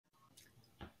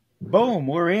Boom,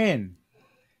 we're in.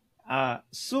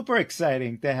 Super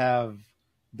exciting to have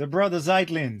the brother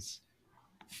Zeitlins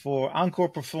for encore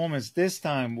performance. This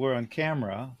time we're on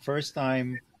camera. First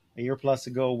time a year plus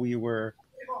ago we were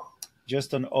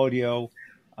just on audio.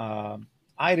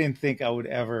 I didn't think I would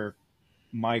ever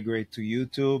migrate to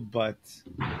YouTube, but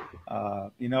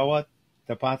you know what?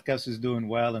 The podcast is doing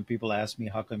well, and people ask me,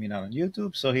 "How come you're not on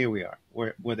YouTube?" So here we are.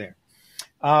 We're there.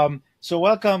 So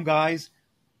welcome, guys.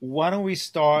 Why don't we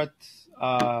start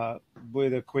uh,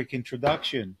 with a quick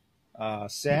introduction?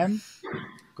 Sam,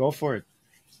 go for it.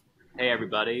 Hey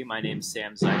everybody, my name's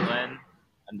Sam Zeitlin.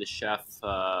 I'm the chef,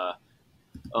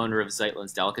 owner of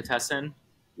Zeitlin's Delicatessen.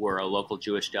 We're a local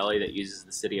Jewish deli that uses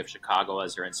the city of Chicago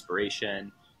as our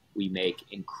inspiration. We make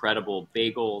incredible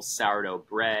bagels, sourdough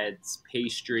breads,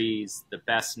 pastries, the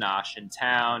best nosh in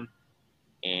town,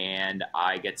 and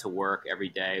I get to work every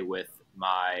day with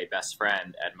my best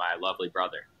friend and my lovely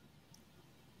brother.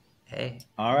 Hey,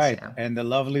 All hey right, Sam. and the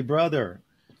lovely brother.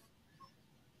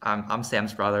 I'm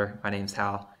Sam's brother. My name's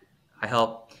Hal. I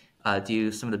help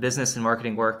do some of the business and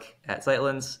marketing work at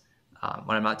Zeitlin's.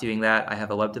 When I'm not doing that, I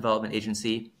have a web development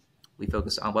agency. We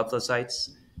focus on webflow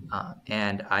sites,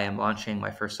 and I am launching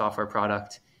my first software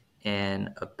product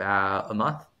in about a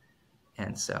month.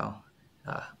 And so,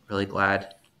 really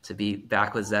glad to be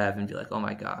back with Zev and be like, oh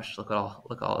my gosh, look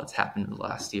all that's happened in the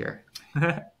last year.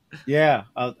 Yeah,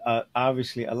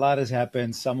 obviously a lot has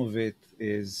happened. Some of it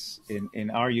is in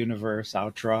our universe,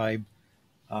 our tribe.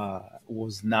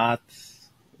 Was not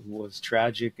was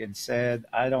tragic and sad.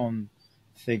 I don't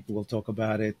think we'll talk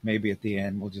about it. Maybe at the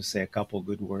end we'll just say a couple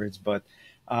good words. But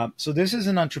so this is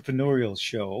an entrepreneurial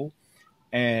show,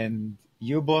 and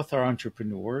you both are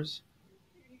entrepreneurs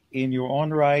in your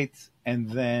own right, and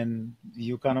then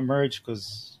you kind of merge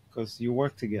because you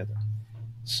work together.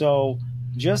 So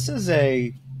just as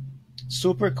a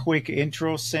super quick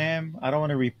intro, Sam, I don't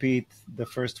want to repeat the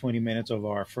first 20 minutes of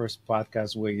our first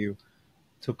podcast where you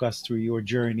took us through your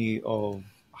journey of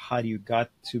how you got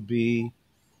to be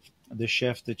the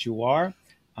chef that you are.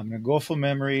 I'm going to go for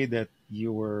memory that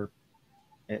you were,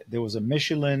 there was a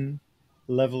Michelin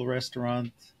level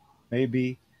restaurant,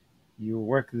 maybe you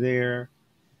worked there.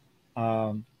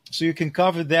 So you can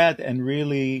cover that and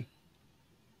really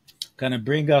kind of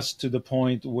bring us to the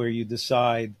point where you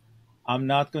decide, I'm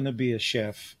not going to be a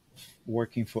chef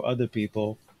working for other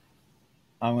people.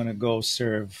 I'm going to go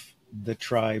serve the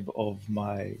tribe of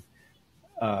my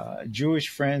Jewish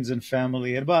friends and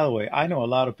family. And by the way, I know a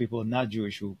lot of people not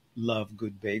Jewish who love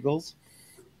good bagels.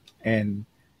 And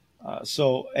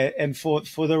and for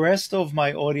the rest of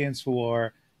my audience who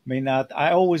are may not,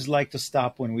 I always like to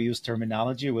stop when we use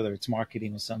terminology, whether it's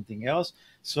marketing or something else.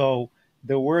 So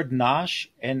the word nosh,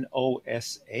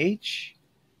 Nosh,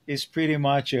 is pretty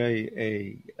much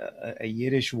a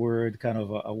Yiddish word, kind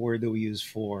of a word that we use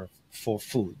for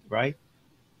food, right?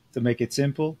 To make it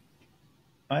simple,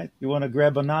 right? You want to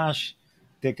grab a nosh,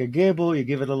 take a gable, you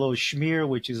give it a little schmear,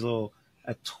 which is a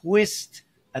twist,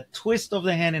 a twist of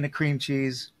the hand in a cream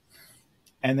cheese,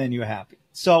 and then you're happy.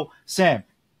 So, Sam,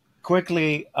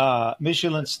 quickly,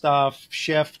 Michelin stuff,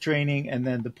 chef training, and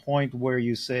then the point where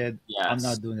you said, "I'm Yes,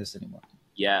 not doing this anymore."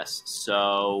 yes.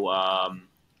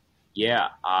 Yeah,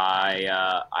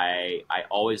 I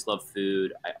always love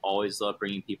food. I always love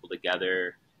bringing people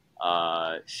together,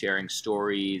 sharing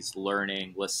stories,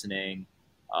 learning, listening,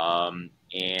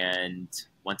 and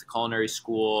went to culinary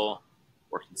school,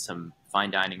 worked in some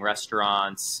fine dining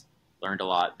restaurants, learned a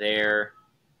lot there.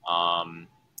 Um,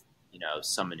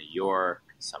 some in New York,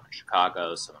 some in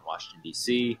Chicago, some in Washington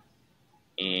D.C.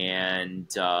 And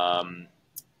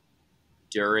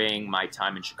during my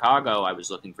time in Chicago, I was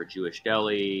looking for Jewish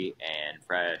deli and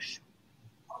fresh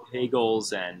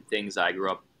bagels and things I grew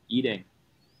up eating.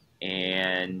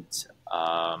 And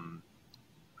um,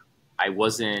 I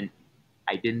wasn't,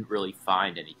 I didn't really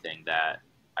find anything that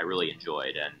I really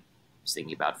enjoyed. And I was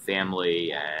thinking about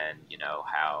family and,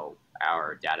 how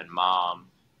our dad and mom,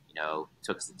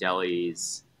 took us to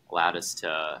delis, allowed us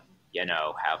to,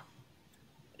 have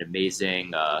an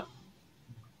amazing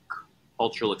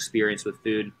cultural experience with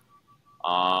food.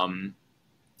 Um,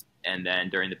 and then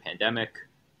during the pandemic,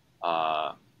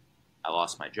 uh, I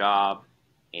lost my job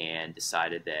and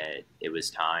decided that it was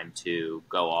time to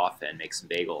go off and make some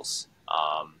bagels.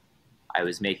 I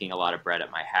was making a lot of bread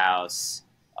at my house.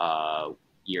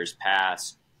 Years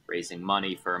passed, raising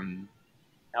money for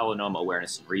melanoma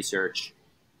awareness and research.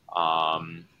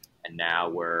 And now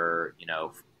we're,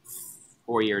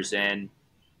 4 years in.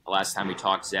 The last time we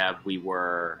talked, Zeb, we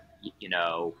were,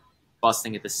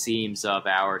 busting at the seams of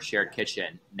our shared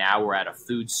kitchen. Now we're at a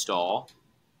food stall.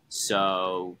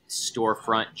 So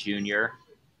storefront junior,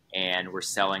 and we're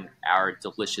selling our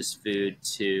delicious food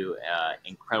to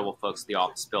incredible folks at the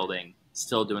office building,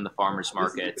 still doing the farmers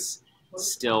markets,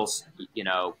 still,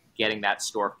 getting that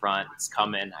storefront. It's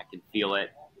coming. I can feel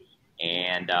it.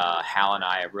 And Hal and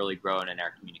I have really grown in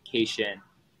our communication.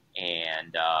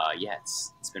 And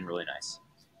it's been really nice.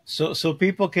 So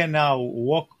people can now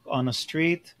walk on a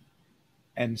street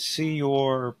and see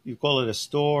you call it a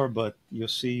store, but you'll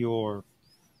see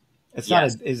it's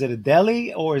Yes. not is it a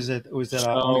deli or is it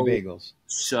only bagels?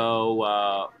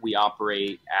 So we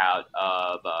operate out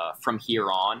of, from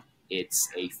here on, it's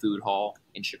a food hall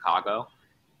in Chicago,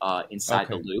 inside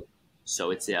the Okay. Loop.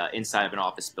 So it's inside of an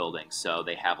office building. So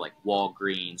they have like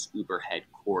Walgreens, Uber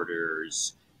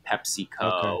headquarters, Okay.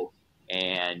 PepsiCo,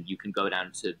 and you can go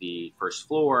down to the first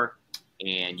floor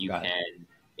and you Got it. can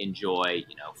enjoy,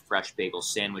 fresh bagel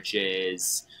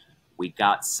sandwiches. We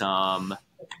got some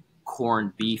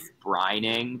corned beef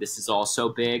brining. This is also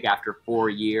big after 4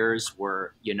 years. We're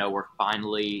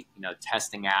finally,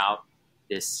 testing out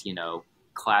this,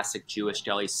 classic Jewish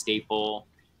deli staple.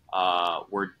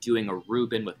 We're doing a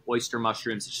Reuben with oyster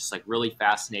mushrooms. It's just like really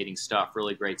fascinating stuff,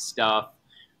 really great stuff.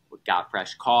 We got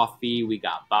fresh coffee. We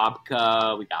got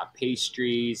babka. We got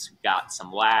pastries. We got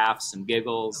some laughs, some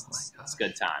giggles. It's a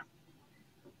good time.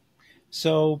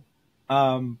 So,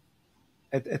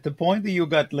 at the point that you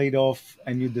got laid off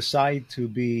and you decide to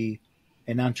be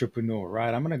an entrepreneur,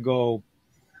 right? I'm going to go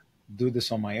do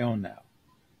this on my own now.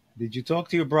 Did you talk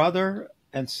to your brother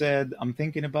and said, I'm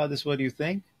thinking about this? What do you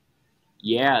think?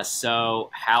 Yeah,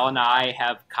 so Hal and I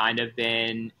have kind of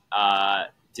been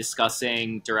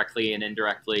discussing directly and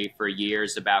indirectly for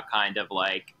years about kind of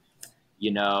like,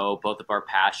 both of our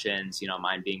passions,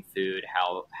 mine being food,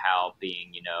 Hal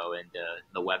being, in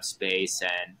the web space.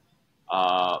 And,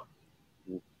 at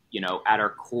our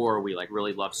core, we like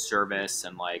really love service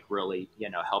and like really,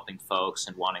 helping folks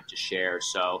and wanting to share.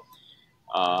 So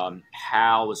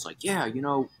Hal was like, yeah,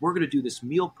 we're going to do this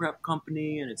meal prep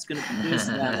company and it's going to be this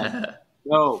and that.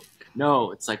 Like,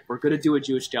 no, it's like, we're going to do a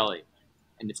Jewish deli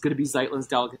and it's going to be Zeitlin's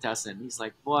Delicatessen. He's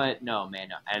like, what? No, man.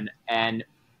 No. And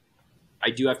I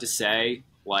do have to say,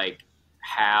 like,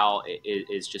 Hal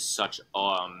is just such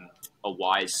a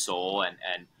wise soul, and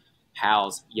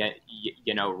Hal's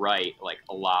right, like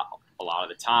a lot of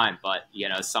the time. But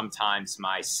sometimes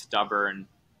my stubborn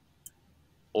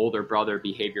older brother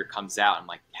behavior comes out. I'm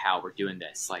like, Hal, we're doing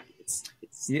this. Like,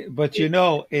 Yeah, but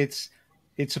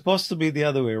it's supposed to be the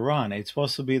other way around. It's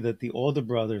supposed to be that the older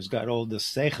brothers got all the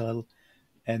seichel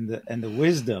and the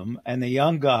wisdom, and the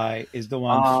young guy is the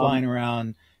one flying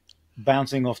around,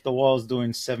 bouncing off the walls,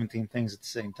 doing 17 things at the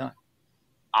same time.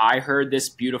 I heard this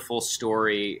beautiful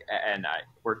story, and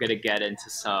we're going to get into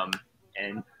some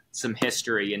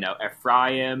history.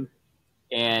 Ephraim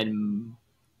and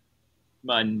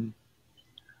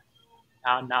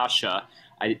Nasha.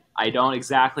 I don't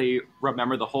exactly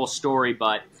remember the whole story,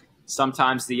 but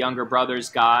sometimes the younger brothers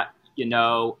got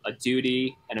a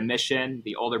duty and a mission.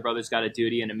 The older brothers got a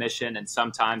duty and a mission, and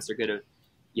sometimes they're gonna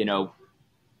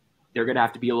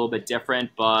have to be a little bit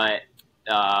different, but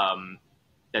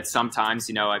that sometimes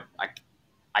I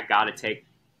gotta take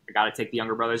the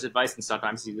younger brother's advice, and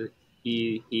sometimes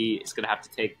he is gonna have to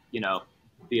take the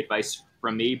advice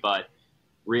from me. But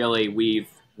really, we've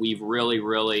really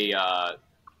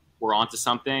we're onto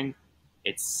something.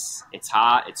 It's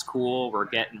hot. It's cool. We're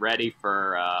getting ready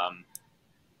for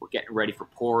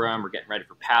Purim. We're getting ready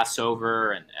for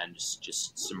Passover, and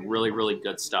just some really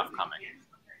good stuff coming.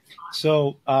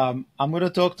 So I'm going to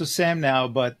talk to Sam now,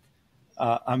 but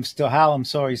I'm still Hal. I'm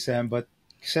sorry, Sam, but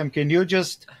Sam, can you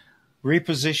just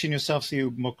reposition yourself so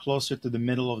you're more closer to the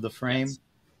middle of the frame? Yes.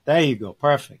 There you go.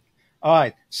 Perfect. All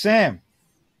right, Sam.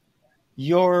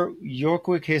 Your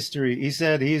quick history. He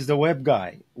said he's the web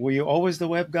guy. Were you always the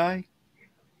web guy?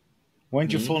 When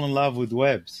did you fall in love with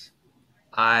webs?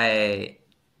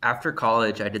 After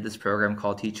college, I did this program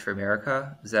called Teach for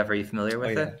America. Are you familiar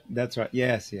with it? That's right.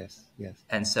 Yes.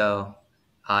 And so,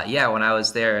 when I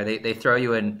was there, they throw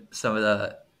you in some of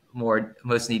the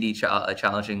most needy,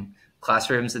 challenging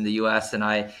classrooms in the U.S. And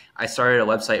I started a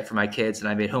website for my kids, and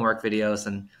I made homework videos,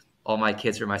 and all my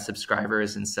kids were my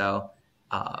subscribers. And so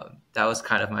that was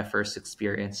kind of my first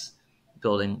experience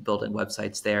building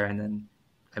websites there. And then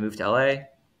I moved to LA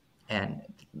and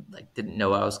didn't know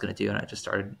what I was going to do. And I just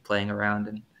started playing around.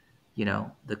 And,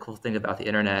 the cool thing about the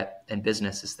internet and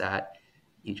business is that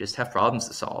you just have problems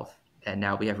to solve. And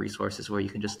now we have resources where you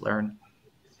can just learn.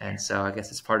 And so I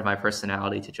guess it's part of my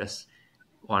personality to just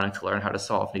wanting to learn how to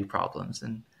solve new problems.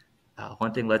 And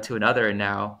one thing led to another. And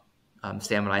now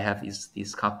Sam and I have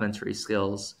these complementary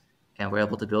skills, and we're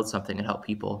able to build something and help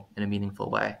people in a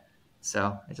meaningful way.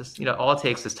 So it just, all it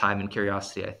takes is time and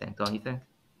curiosity, I think. Don't you think?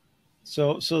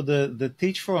 So the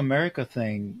Teach for America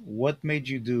thing, what made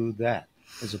you do that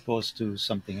as opposed to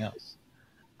something else?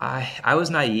 I was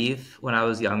naive when I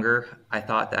was younger. I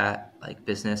thought that like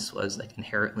business was like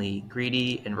inherently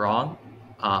greedy and wrong.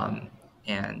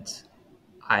 And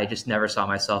I just never saw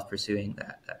myself pursuing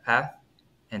that path.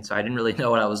 And so I didn't really know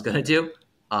what I was going to do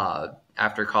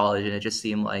after college. And it just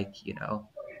seemed like,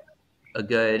 a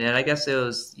good, and I guess it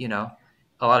was,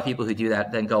 a lot of people who do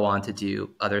that then go on to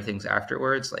do other things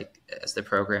afterwards. Like as the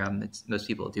program, most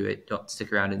people do it, don't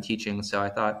stick around in teaching. So I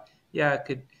thought, yeah, it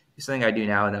could be something I do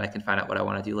now, and then I can find out what I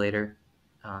want to do later.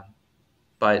 Um,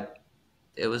 but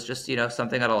it was just,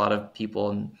 something that a lot of people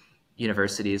in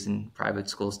universities and private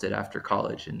schools did after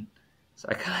college. And so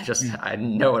I kind of just, Mm. I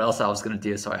didn't know what else I was going to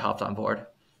do. So I hopped on board.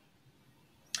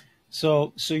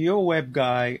 So you're a web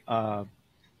guy.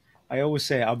 I always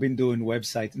say I've been doing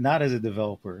websites not as a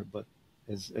developer, but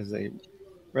as a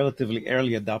relatively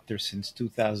early adopter since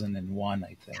 2001,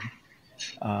 I think.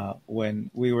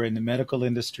 When we were in the medical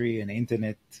industry and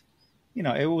internet,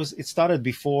 it started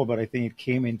before, but I think it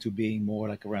came into being more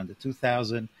like around the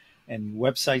 2000, and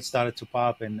websites started to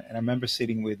pop. And I remember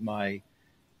sitting with my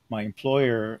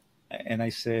employer, and I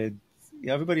said,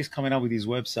 yeah, everybody's coming up with these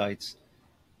websites.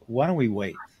 Why don't we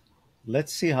wait?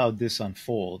 Let's see how this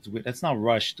unfolds. Let's not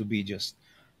rush to be just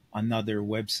another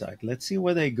website. Let's see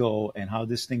where they go and how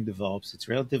this thing develops. It's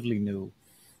relatively new.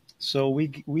 So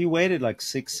we waited like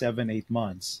 6, 7, 8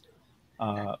 months,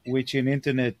 which in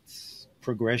internet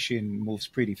progression moves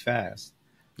pretty fast.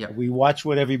 Yep. We watched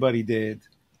what everybody did,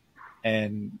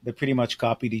 and they pretty much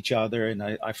copied each other. And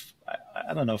I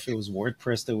don't know if it was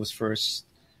WordPress that was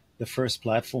the first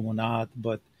platform or not,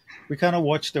 but we kind of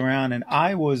watched around, and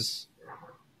I was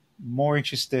more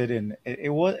interested in it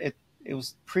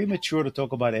was premature to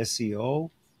talk about SEO,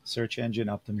 search engine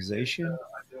optimization.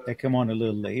 That came on a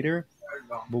little later,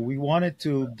 but we wanted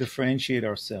to differentiate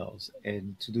ourselves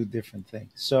and to do different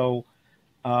things. So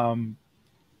um,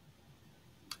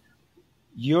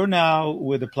 you're now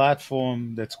with a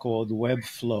platform that's called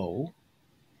Webflow,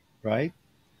 right?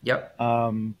 Yep.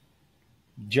 Um,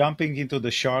 Jumping into the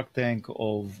Shark Tank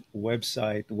of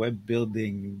web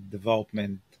building,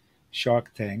 development,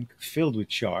 Shark Tank filled with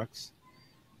sharks.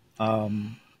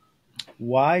 Um,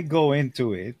 why go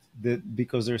into it?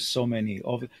 Because there's so many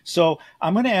of it. So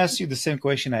I'm going to ask you the same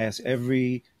question I ask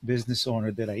every business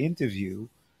owner that I interview.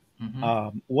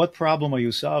 Mm-hmm. What problem are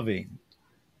you solving?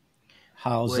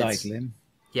 How, Well, Zeitlin?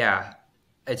 yeah,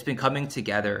 it's been coming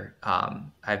together.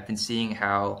 I've been seeing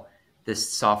how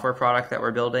this software product that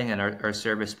we're building and our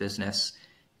service business,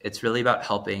 it's really about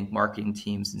helping marketing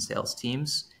teams and sales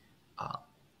teams uh,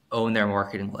 own their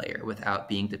marketing layer without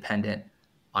being dependent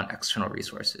on external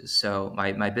resources. So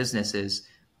my business is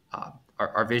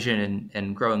our vision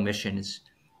and growing mission is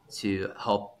to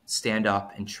help stand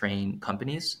up and train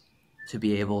companies to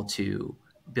be able to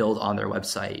build on their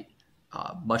website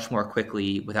much more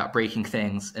quickly without breaking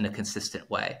things in a consistent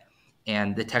way.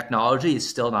 And the technology is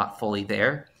still not fully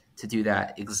there to do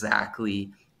that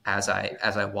exactly as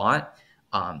I want,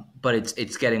 but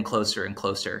it's getting closer and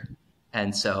closer.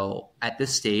 And so at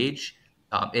this stage,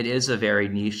 it is a very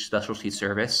niche specialty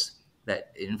service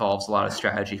that involves a lot of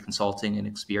strategy, consulting, and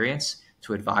experience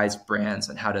to advise brands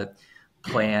on how to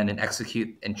plan and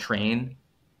execute and train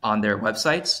on their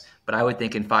websites. But I would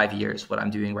think in 5 years, what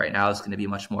I'm doing right now is going to be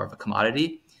much more of a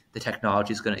commodity. The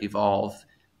technology is going to evolve.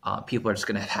 People are just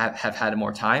going to have had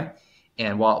more time.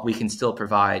 And while we can still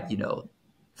provide,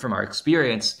 from our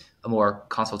experience, a more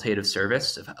consultative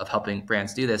service of helping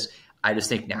brands do this, I just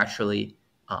think naturally,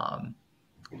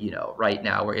 right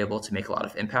now we're able to make a lot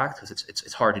of impact because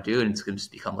it's hard to do, and it's going to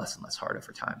just become less and less hard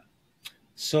over time.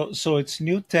 So it's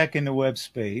new tech in the web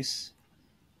space.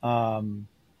 Um,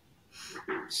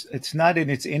 it's not in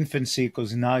its infancy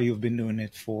because now you've been doing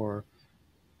it for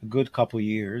a good couple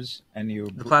years, and The you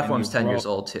platform's 10 years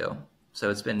grow old too, so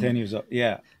it's 10 been years old.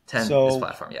 Yeah. 10. This So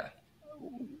platform, yeah.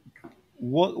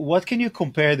 what can you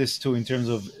compare this to in terms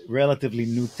of relatively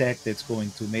new tech that's going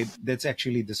to maybe that's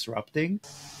actually disrupting?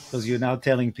 Because you're now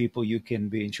telling people you can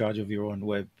be in charge of your own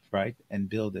web, right, and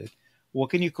build it. What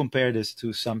can you compare this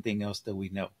to something else that we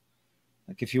know?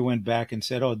 Like if you went back and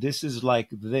said, "Oh, this is like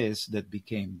this that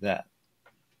became that."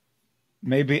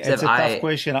 Maybe So it's a tough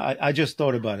question. I just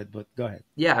thought about it, but go ahead.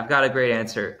 I've got a great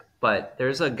answer, but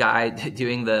there's a guy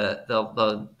doing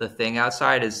the thing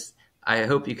outside. Is I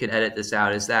hope you can edit this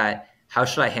out. Is that how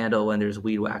should I handle when there's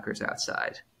weed whackers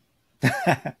outside?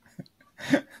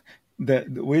 The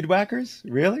weed whackers,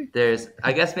 really?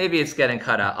 I guess maybe it's getting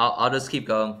cut out. I'll just keep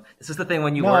going. This is the thing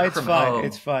when you No, work it's from fine. home.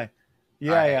 It's fine. All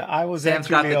Yeah, right. yeah. I was Sam's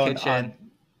got actually the on kitchen.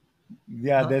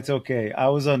 Yeah, Huh? that's okay. I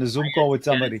was on a I Zoom call with get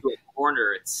somebody. into a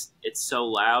corner. It's so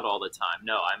loud all the time.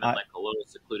 No, I'm in I, like a little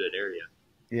secluded area.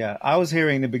 yeah, I was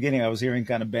hearing in the beginning. I was hearing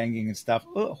kind of banging and stuff.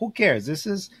 Who cares?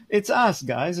 It's us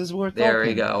guys. As we're There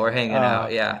we talking. go. We're hanging Uh,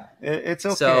 out. Yeah. it's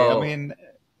okay. I So mean,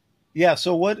 yeah.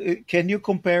 So what can you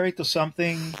compare it to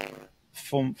something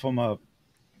from a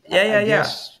yeah, I yeah, yeah.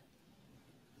 guess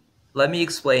Let me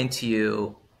explain to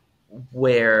you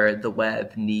where the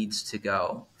web needs to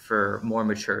go for more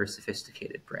mature,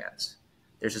 sophisticated brands.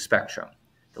 There's a spectrum.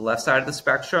 The left side of the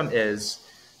spectrum is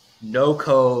no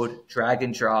code, drag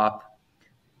and drop,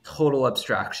 total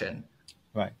abstraction.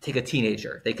 right. Take a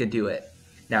teenager, they could do it.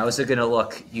 Now, is it going to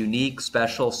look unique,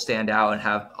 special, stand out, and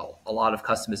have a lot of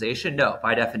customization? No,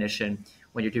 by definition,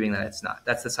 when you're doing that, it's not.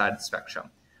 That's the side of the spectrum.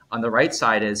 On the right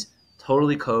side is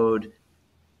totally code,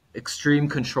 extreme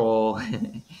control,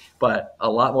 but a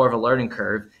lot more of a learning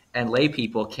curve, and lay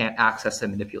people can't access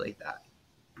and manipulate that.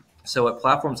 So what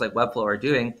platforms like Webflow are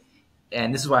doing,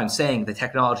 and this is why I'm saying the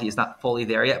technology is not fully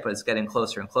there yet, but it's getting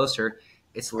closer and closer.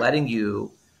 It's letting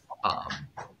you um,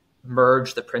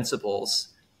 merge the principles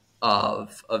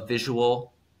of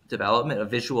visual development, of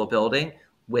visual building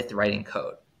with writing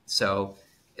code. So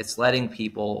it's letting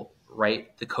people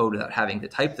write the code without having to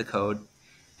type the code.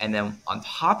 And then on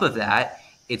top of that,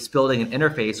 it's building an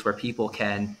interface where people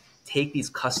can take these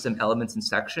custom elements and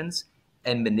sections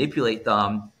and manipulate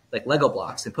them like Lego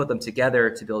blocks and put them together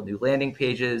to build new landing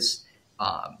pages,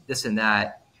 this and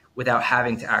that, without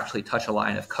having to actually touch a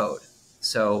line of code.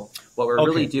 So what we're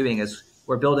really Okay. doing is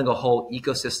we're building a whole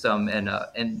ecosystem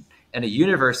and a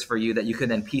universe for you that you can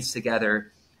then piece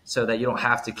together so that you don't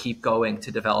have to keep going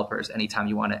to developers anytime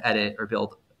you want to edit or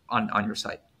build on your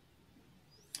site.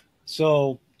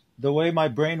 So the way my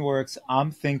brain works,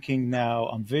 I'm thinking now.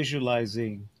 I'm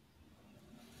visualizing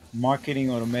marketing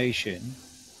automation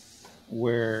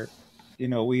where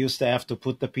we used to have to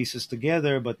put the pieces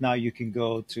together, but now you can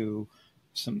go to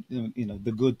some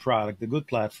the good product, the good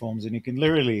platforms, and you can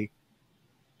literally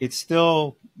it's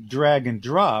still drag and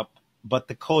drop, but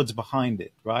the code's behind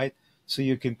it, right? So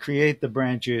you can create the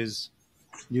branches.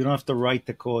 You don't have to write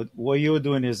the code. What you're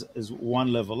doing is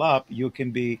one level up. You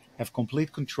can be have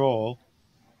complete control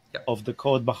Yep. of the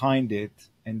code behind it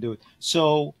and do it.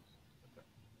 So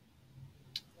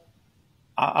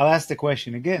I'll ask the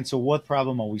question again. So what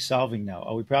problem are we solving now?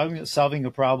 Are we probably solving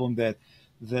a problem that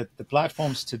the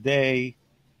platforms today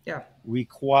Yeah.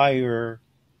 require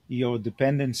your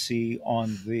dependency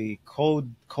on the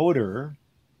coder,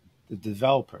 the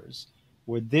developers,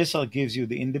 where this gives you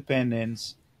the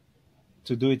independence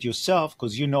to do it yourself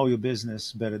because you know your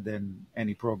business better than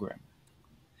any program.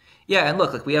 Yeah, and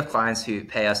look, like we have clients who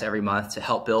pay us every month to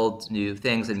help build new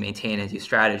things and maintain and do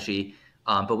strategy.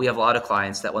 But we have a lot of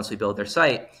clients that once we build their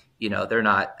site, they're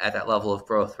not at that level of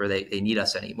growth where they need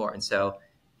us anymore. And so,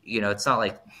 it's not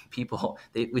like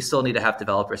we still need to have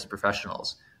developers and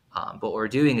professionals. But what we're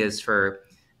doing is for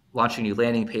launching new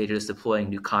landing pages, deploying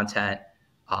new content,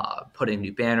 putting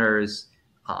new banners,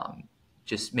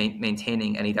 just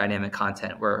maintaining any dynamic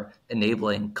content. We're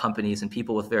enabling companies and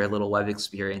people with very little web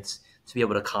experience to be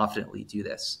able to confidently do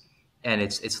this. And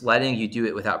it's letting you do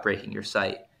it without breaking your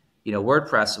site.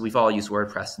 WordPress, we've all used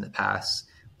WordPress in the past.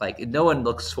 Like no one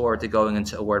looks forward to going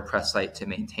into a WordPress site to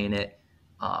maintain it.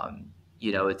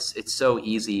 It's so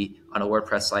easy on a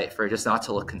WordPress site for it just not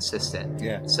to look consistent.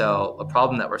 Yeah, So a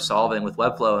problem that we're solving with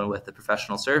Webflow and with the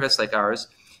professional service like ours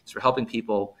is we're helping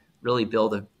people really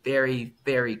build a very,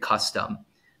 very custom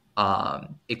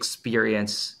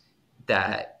experience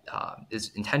that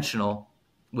is intentional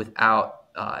without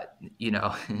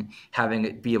having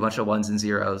it be a bunch of ones and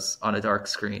zeros on a dark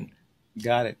screen.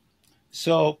 got it.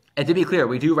 So And to be clear,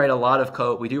 we do write a lot of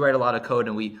code. We do write a lot of code,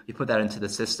 and we put that into the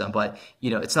system. But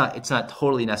it's not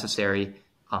totally necessary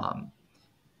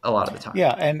a lot of the time.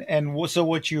 yeah, so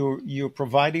what you're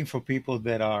providing for people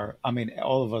that are, I mean,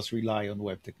 all of us rely on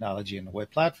web technology and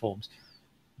web platforms,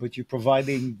 but you're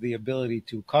providing the ability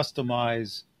to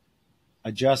customize,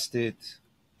 adjust it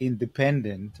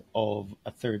independent of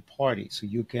a third party. So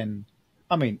you can,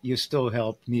 I mean, you still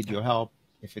need your help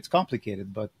if it's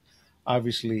complicated, but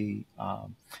obviously,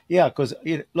 yeah, because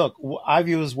look, I've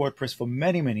used WordPress for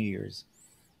many, many years.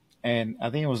 And I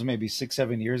think it was maybe 6,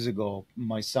 7 years ago,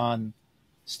 my son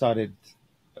started,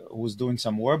 was doing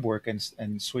some web work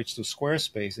and switched to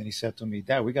Squarespace. And he said to me,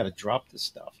 Dad, we got to drop this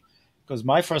stuff. Because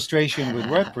my frustration with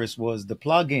WordPress was the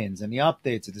plugins and the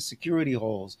updates and the security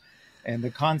holes and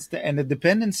the constant and the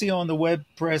dependency on the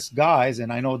WordPress guys.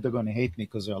 And I know they're going to hate me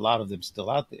because there are a lot of them still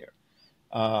out there,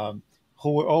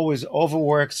 who were always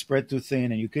overworked, spread too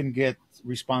thin, and you couldn't get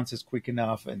responses quick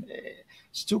enough. And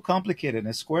it's too complicated.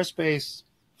 And Squarespace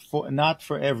for not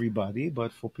for everybody,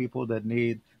 but for people that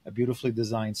need a beautifully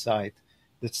designed site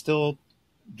that's still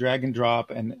drag and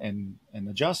drop and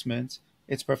adjustments,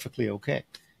 it's perfectly okay.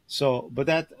 So, but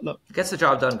that look, It gets the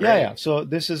job done yeah, great. yeah. So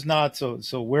this is not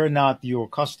so we're not your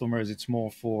customers. It's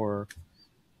more for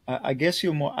I guess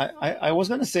you're more. I was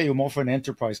going to say you're more for an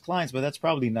enterprise clients, but that's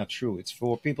probably not true. It's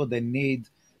for people that need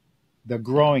the Yeah.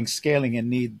 growing, scaling, and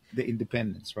need the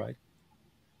independence, right?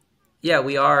 Yeah,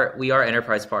 we are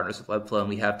enterprise partners with Webflow, and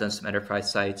we have done some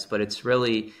enterprise sites. But it's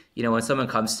really, when someone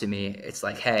comes to me, it's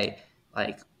like, hey,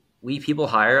 like we people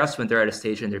hire us when they're at a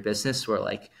stage in their business where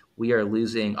like we are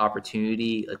losing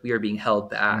opportunity, like we are being held Mm,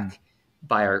 back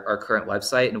by our current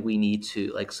website, and we need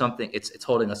to like something. It's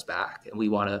holding us back, and we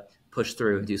want to push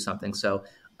through and do something. So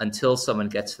until someone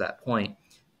gets to that point,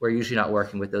 we're usually not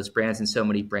working with those brands, and so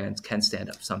many brands can stand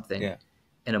up something yeah,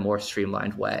 in a more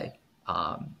streamlined way.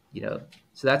 Um, you know,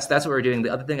 so that's what we're doing.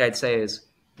 The other thing I'd say is,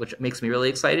 which makes me really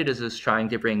excited, is just trying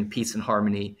to bring peace and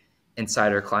harmony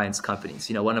inside our clients' companies.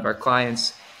 One of our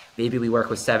clients, maybe we work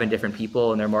with 7 different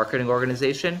people in their marketing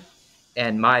organization,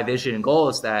 and my vision and goal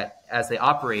is that as they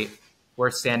operate,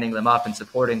 we're standing them up and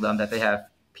supporting them, that they have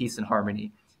peace and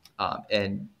harmony,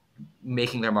 and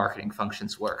making their marketing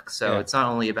functions work. So yeah. it's not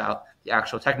only about the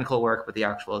actual technical work, but the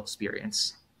actual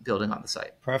experience building on the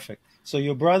site. Perfect. So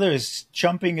your brother is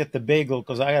chomping at the bagel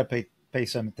because I got to pay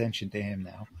some attention to him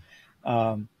now.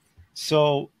 Um,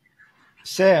 so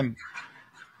Sam,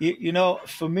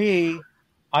 for me,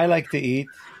 I like to eat,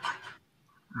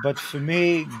 but for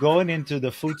me, going into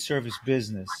the food service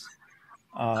business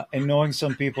and knowing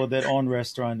some people that own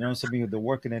restaurants, knowing some people that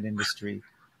work in that industry,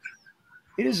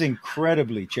 it is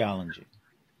incredibly challenging,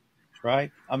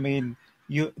 right? I mean,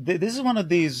 this is one of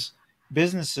these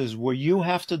businesses where you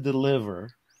have to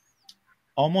deliver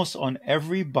almost on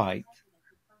every bite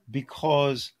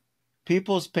because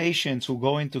people's patients who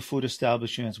go into food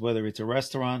establishments, whether it's a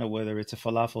restaurant or whether it's a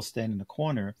falafel stand in the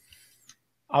corner,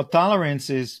 our tolerance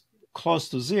is close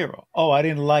to zero. Oh, I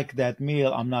didn't like that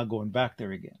meal. I'm not going back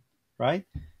there again. Right?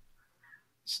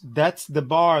 That's the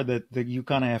bar that you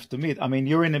kind of have to meet. I mean,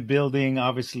 you're in a building,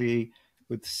 obviously,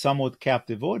 with somewhat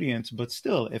captive audience, but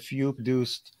still, if you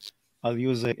produced, I'll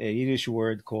use a Yiddish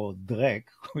word called drek,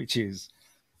 which is,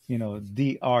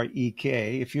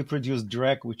 Drek. If you produce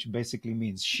drek, which basically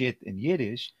means shit in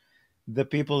Yiddish, the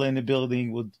people in the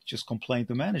building would just complain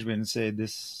to management and say,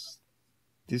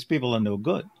 these people are no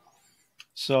good.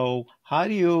 So how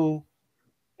do you,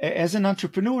 as an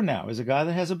entrepreneur now, as a guy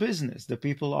that has a business, the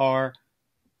people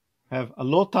have a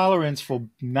low tolerance for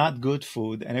not good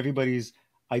food, and everybody's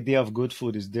idea of good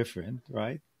food is different,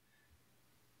 right?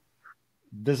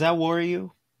 Does that worry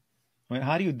you? I mean,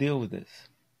 how do you deal with this?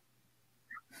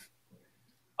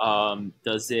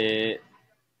 Does it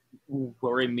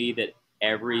worry me that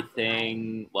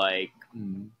everything like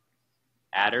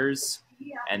matters,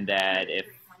 and that if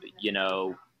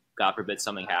God forbid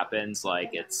something happens, like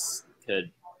it's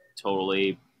could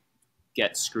totally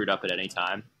get screwed up at any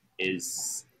time?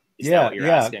 Is that Yeah, what you're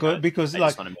yeah, asking? good, because I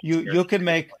just like want to make you sure.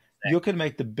 you can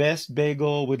make the best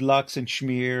bagel with lox and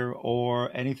schmear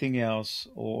or anything else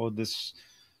or this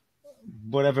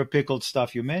whatever pickled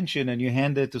stuff you mentioned, and you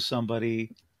hand it to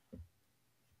somebody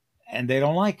and they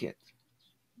don't like it.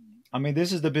 I mean,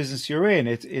 this is the business you're in.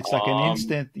 It's like an Um,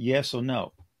 instant yes or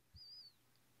no.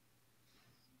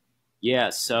 yeah,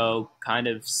 so kind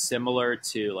of similar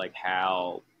to like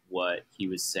how what he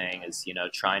was saying is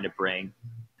trying to bring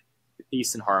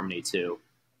peace and harmony to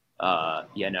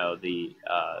the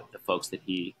folks that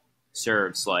he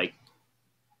serves. Like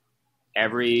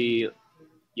every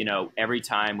every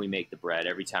time we make the bread,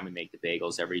 every time we make the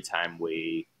bagels, every time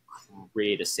we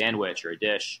create a sandwich or a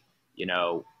dish, you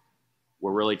know,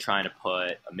 we're really trying to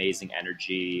put amazing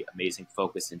energy, amazing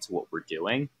focus into what we're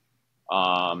doing.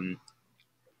 Um,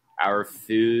 our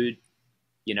food,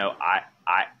 you know,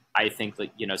 I think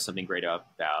like something great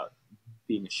about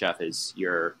being a chef is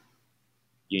you're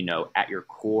at your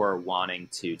core wanting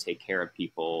to take care of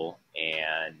people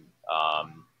and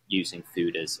using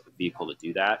food as a vehicle to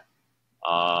do that.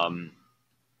 Um,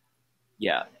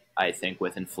 yeah, I think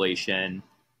with inflation,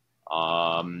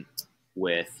 um,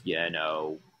 with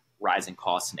rising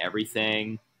costs and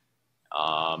everything,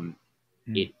 um,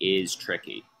 Hmm. it is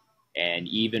tricky. And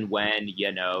even when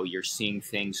you're seeing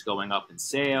things going up in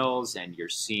sales and you're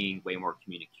seeing way more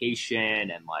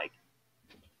communication and like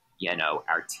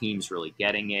our team's really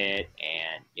getting it,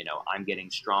 and I'm getting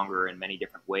stronger in many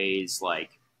different ways,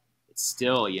 like it's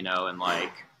still and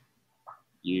like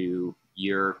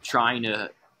you're trying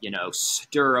to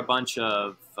stir a bunch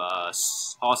of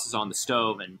sauces on the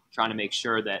stove and trying to make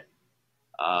sure that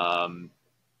um,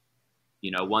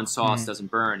 one sauce Mhm.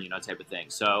 doesn't burn, type of thing.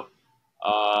 So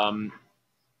um,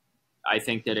 I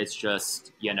think that it's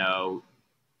just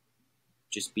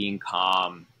being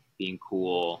calm, being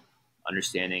cool,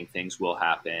 understanding things will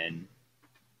happen.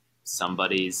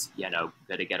 Somebody's, going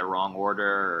to get a wrong order,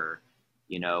 or,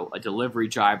 a delivery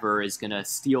driver is going to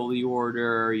steal the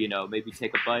order, maybe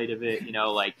take a bite of it,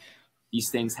 like these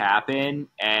things happen,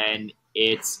 and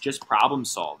it's just problem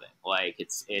solving. Like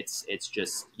it's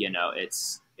just,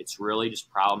 it's really just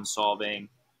problem solving.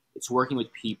 It's working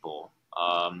with people,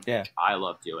 Yeah. which I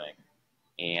love doing.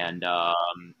 And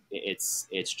it's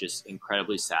just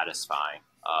incredibly satisfying.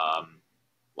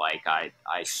 Like I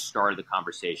started the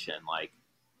conversation like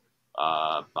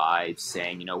by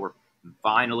saying, we're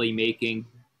finally making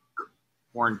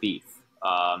corned beef.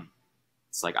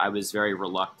 It's like I was very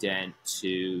reluctant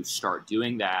to start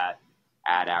doing that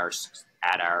at our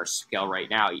scale right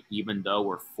now, even though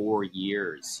we're 4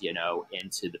 years,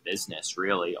 into the business,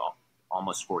 really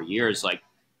almost 4 years. Like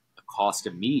the cost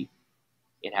of meat,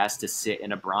 it has to sit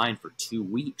in a brine for 2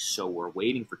 weeks. So we're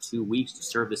waiting for 2 weeks to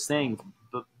serve this thing.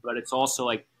 But it's also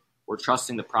like we're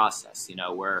trusting the process.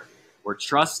 We're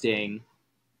trusting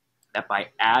that by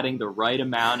adding the right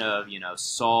amount of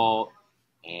salt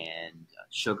and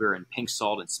sugar and pink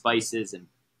salt and spices, and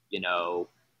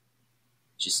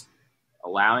just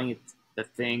allowing the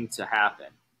thing to happen.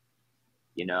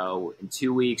 In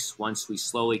 2 weeks, once we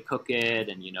slowly cook it,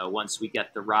 and once we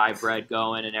get the rye bread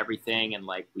going and everything, and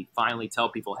like we finally tell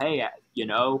people, hey,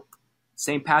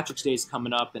 St. Patrick's Day is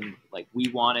coming up, and like we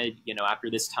wanted,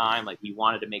 after this time, like we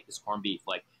wanted to make this corned beef.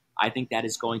 Like I think that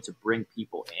is going to bring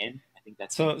people in. I think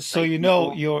that's going to So excite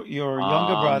people. your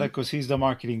younger brother, because he's the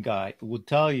marketing guy, would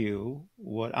tell you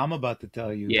what I'm about to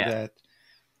tell you, Yeah,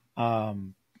 that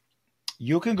um,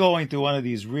 you can go into one of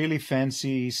these really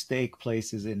fancy steak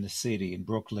places in the city in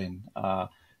Brooklyn.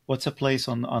 What's a place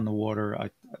on the water?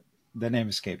 The name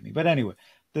escaped me, but anyway,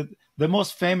 the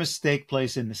most famous steak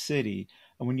place in the city.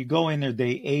 And when you go in there,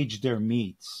 they age their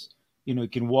meats. You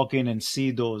can walk in and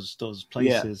see those yeah,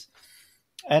 places,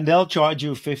 and they'll charge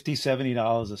you $50,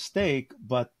 $70 a steak.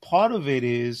 But part of it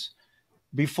is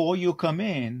before you come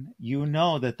in,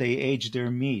 that they age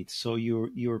their meat, so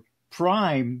you're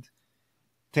primed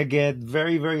to get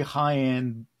very, very high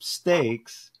end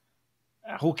steaks.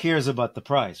 Who cares about the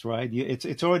price, right?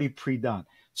 It's already pre done.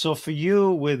 So for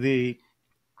you with the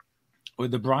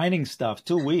brining stuff,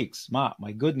 2 weeks,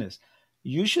 my goodness,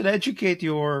 you should educate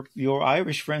your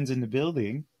Irish friends in the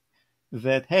building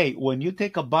that, hey, when you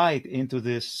take a bite into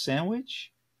this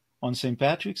sandwich on St.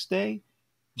 Patrick's Day,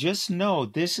 just know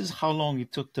this is how long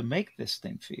it took to make this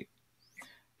thing for you.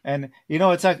 And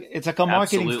it's like a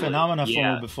marketing absolutely. phenomenon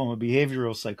Yeah, from a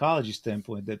behavioral psychology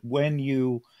standpoint. That when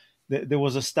there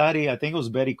was a study, I think it was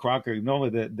Betty Crocker,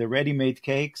 with the ready-made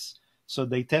cakes. So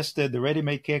they tested the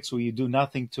ready-made cakes where you do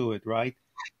nothing to it, right?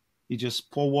 You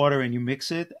just pour water and you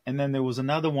mix it. And then there was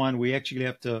another one where you actually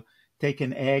have to take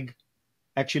an egg,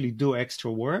 actually do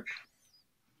extra work.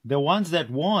 The ones that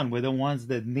won were the ones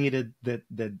that needed that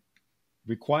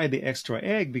required the extra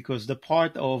egg, because the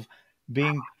part of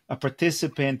being a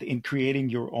participant in creating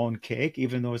your own cake,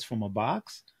 even though it's from a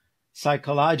box,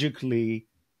 psychologically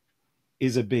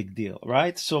is a big deal,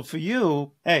 right? So for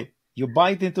you, hey, you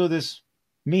bite into this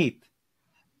meat,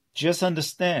 just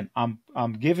understand,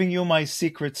 I'm giving you my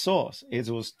secret sauce. It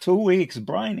was 2 weeks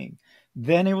brining.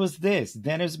 Then it was this.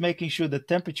 Then it's making sure the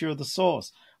temperature of the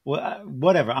sauce. Well,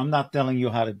 whatever. I'm not telling you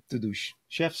how to do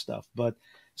chef stuff, but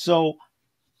so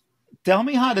tell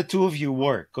me how the two of you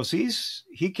work, because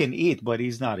he can eat, but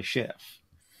he's not a chef.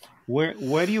 Where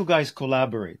do you guys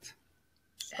collaborate?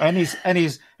 And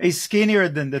he's skinnier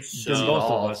than She so both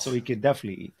of us, so evolved. he can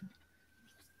definitely eat.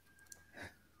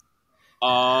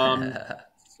 um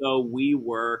so we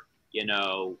work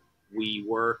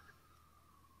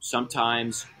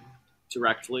sometimes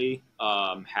directly.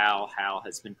 Hal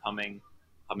has been coming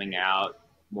out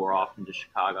more often to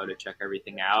Chicago to check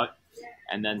everything out,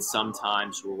 and then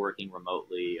sometimes we're working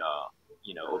remotely,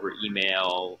 over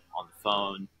email, on the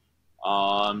phone.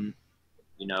 Um,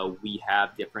 we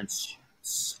have different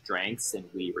strengths, and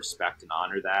we respect and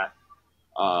honor that.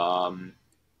 Um,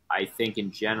 I think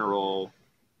in general,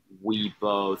 we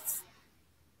both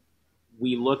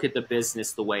we look at the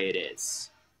business the way it is,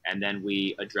 and then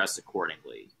we address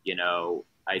accordingly.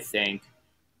 I think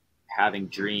having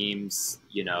dreams,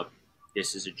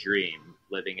 this is a dream,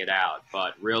 living it out,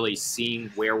 but really seeing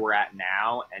where we're at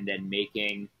now and then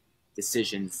making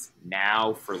decisions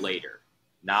now for later,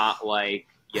 not like,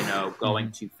 going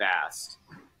Mhm. too fast.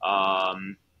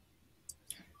 Um,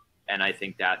 and I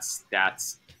think that's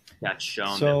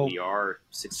shown that So we are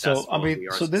so I successful and mean, we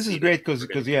are so this is succeeding. great because We're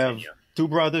going to you have continue. two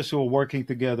brothers who are working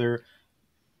together,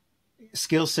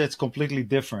 skill sets completely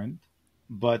different.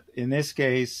 But in this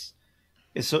case,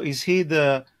 so is he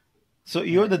the, so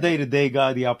you're the day to day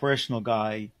guy, the operational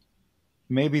guy,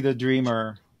 maybe the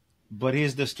dreamer, but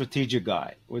he's the strategic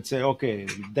guy. Would say, okay,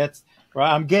 that's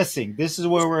right. I'm guessing this is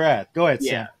where we're at. Go ahead,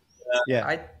 Yeah. Sam.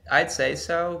 Yeah. I'd say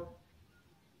so,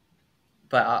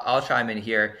 but I'll chime in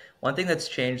here. One thing that's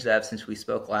changed, Ev, since we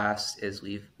spoke last is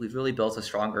we've really built a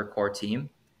stronger core team.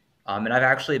 And I've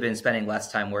actually been spending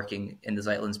less time working in the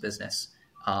Zeitlin's business,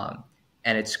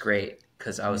 and it's great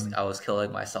because I was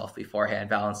killing myself beforehand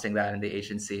balancing that in the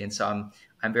agency, and so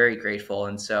I'm very grateful.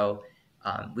 And so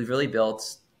we've really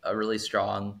built a really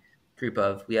strong group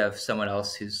of. We have someone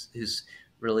else who's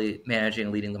really managing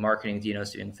and leading the marketing.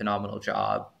 Dino's doing a phenomenal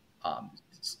job,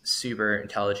 super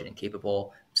intelligent and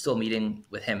capable. Still meeting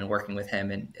with him and working with him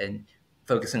and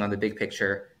focusing on the big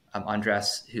picture.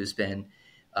 Andres, who's been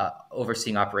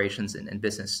overseeing operations and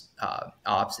business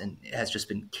ops and has just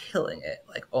been killing it.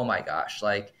 Like, oh my gosh,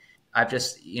 like I've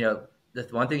just, the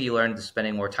one thing you learn is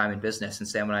spending more time in business, and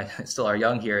Sam and I still are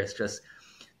young here, is just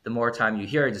the more time you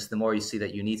hear, just the more you see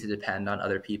that you need to depend on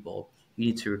other people. You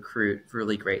need to recruit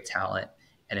really great talent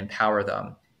and empower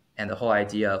them. And the whole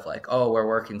idea of like, oh, we're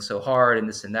working so hard and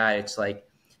this and that, it's like,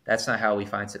 that's not how we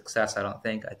find success, I don't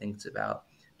think. I think it's about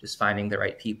just finding the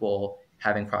right people,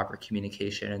 having proper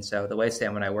communication. And so the way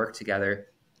Sam and I work together,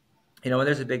 when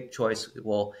there's a big choice,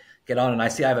 we'll get on, and I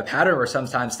see I have a pattern where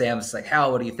sometimes Sam's like,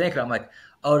 Hal, what do you think? And I'm like,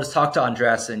 oh, just talk to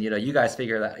Andres and, you guys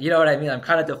figure that, you know what I mean? I'm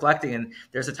kind of deflecting, and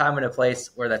there's a time and a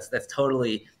place where that's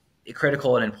totally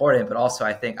critical and important. But also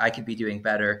I think I could be doing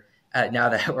better now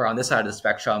that we're on this side of the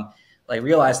spectrum, like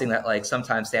realizing that like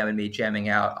sometimes Sam and me jamming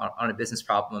out on a business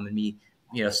problem and me,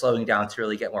 slowing down to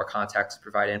really get more context,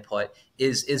 provide input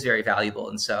is very valuable.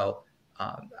 And so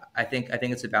I think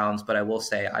it's a balance, but I will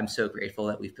say I'm so grateful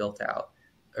that we've built out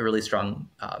a really strong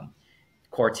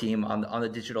core team on the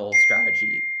digital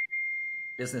strategy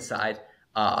business side.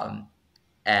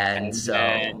 And so,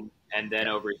 and then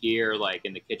over here, like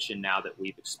in the kitchen, now that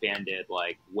we've expanded,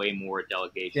 like way more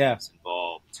delegations Yeah.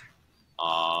 involved.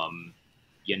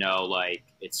 Like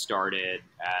it started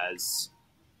as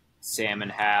Sam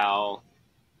and Hal.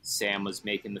 Sam was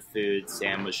making the food.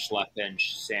 Sam was schlepping.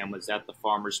 Sam was at the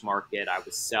farmer's market. I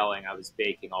was selling. I was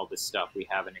baking, all this stuff. We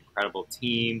have an incredible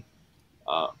team,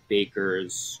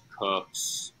 bakers,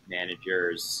 cooks,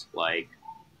 managers, like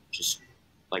just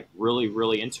like really,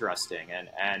 really interesting.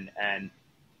 And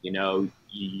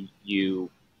you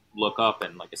look up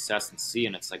and like assess and see,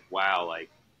 and it's like, wow, like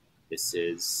this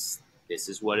is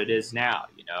what it is now.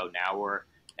 Now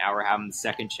we're having the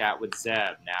second chat with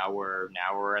Zeb. Now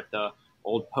we're at the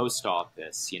old post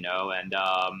office, and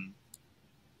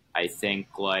I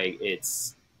think like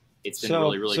it's been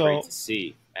really, really great to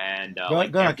see. And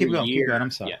like go on, keep every going. year, Keep going.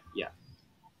 I'm sorry. yeah.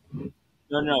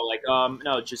 No, like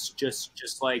no,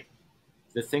 just like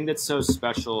the thing that's so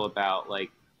special about like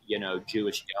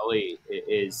Jewish deli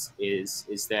is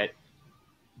that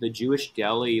the Jewish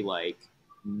deli like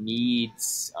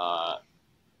needs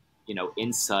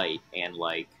insight, and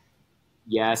like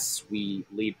yes, we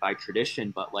lead by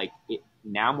tradition, but like it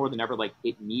now more than ever, like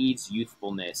it needs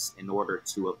youthfulness in order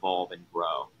to evolve and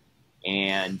grow.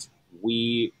 And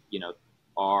we,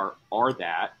 are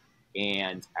that,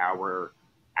 and our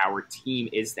team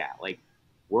is that. Like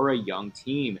we're a young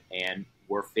team, and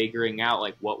we're figuring out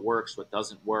like what works, what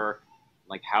doesn't work,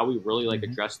 like how we really like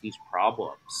address these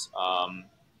problems.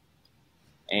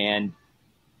 And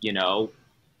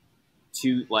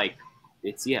to like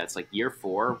it's like year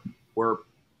 4, we're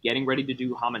getting ready to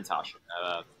do Hamantaschen.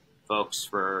 Folks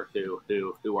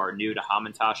who are new to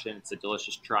Hamantaschen, it's a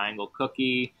delicious triangle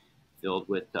cookie filled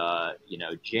with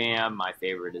jam. My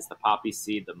favorite is the poppy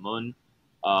seed, the mun,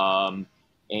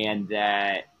 and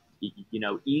that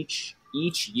each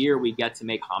year we get to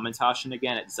make Hamantaschen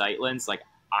again at Zeitlin's. Like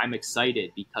I'm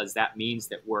excited because that means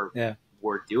that we're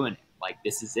doing it. Like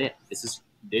this is it.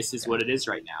 This is what it is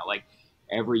right now. Like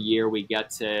every year we get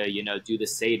to, do the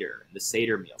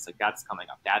Seder meals. Like that's coming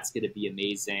up. That's going to be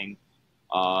amazing.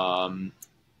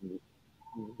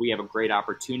 We have a great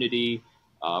opportunity.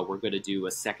 We're going to do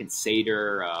a second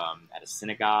Seder at a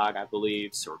synagogue, I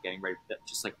believe. So we're getting ready.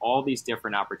 Just like all these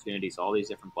different opportunities, all these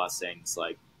different blessings,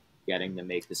 like getting to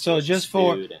make this. So just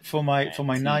for my teach.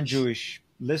 non-Jewish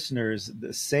listeners,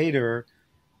 the Seder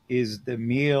is the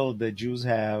meal that Jews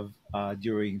have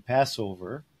during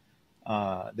Passover.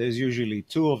 There's usually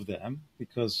 2 of them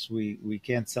because we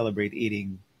can't celebrate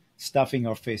eating, stuffing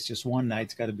our face just one night.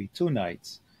 It's got to be 2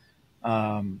 nights.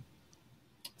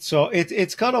 So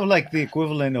it's kind of like the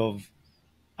equivalent of,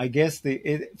 I guess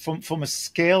from a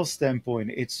scale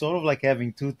standpoint, it's sort of like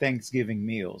having two Thanksgiving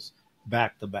meals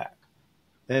back to back.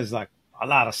 There's like a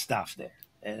lot of stuff there.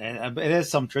 And it has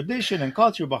some tradition and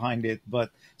culture behind it, but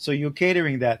so you're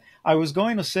catering that. I was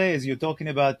going to say, as you're talking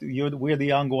about, we're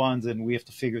the young ones and we have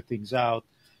to figure things out.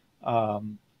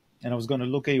 Um, and I was going to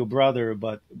look at your brother,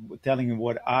 but telling him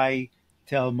what I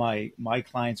tell my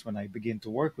clients when I begin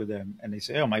to work with them, and they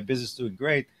say, "Oh, my business is doing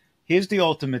great." Here's the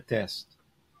ultimate test: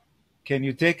 can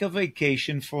you take a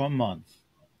vacation for a month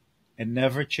and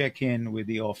never check in with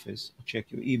the office or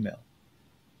check your email?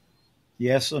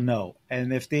 Yes or no?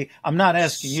 And if I'm not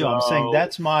asking you, I'm saying So,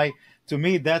 that's to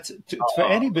me, for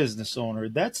uh, any business owner,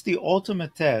 that's the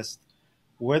ultimate test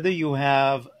whether you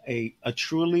have a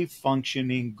truly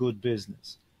functioning good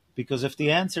business. Because if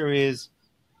the answer is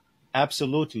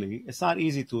absolutely, it's not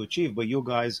easy to achieve, but you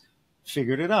guys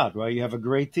figured it out, right? You have a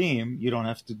great team. You don't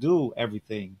have to do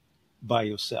everything by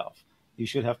yourself. You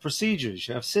should have procedures, you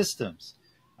should have systems.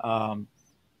 Um,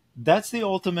 that's the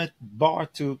ultimate bar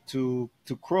to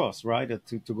cross, right?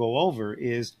 To go over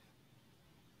is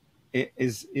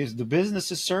the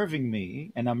business is serving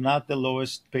me and I'm not the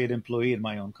lowest paid employee in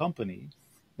my own company,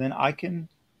 then I can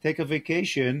take a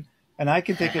vacation and I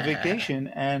can take a vacation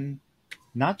and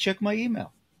not check my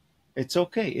email. It's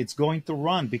okay. It's going to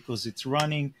run because it's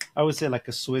running, I would say, like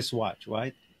a Swiss watch,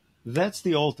 right? That's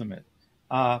the ultimate.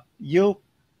 You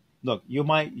look,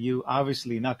 you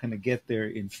obviously not going to get there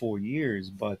in 4 years,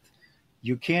 but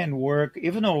you can work,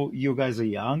 even though you guys are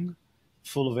young,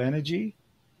 full of energy,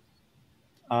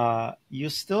 you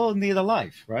still need a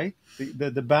life, right?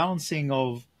 The balancing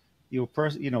of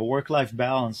work life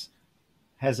balance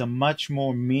has a much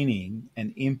more meaning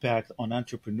and impact on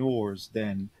entrepreneurs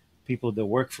than people that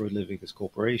work for a living as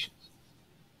corporations,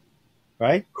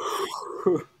 right?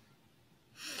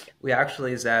 We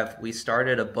actually, Zev, we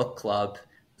started a book club,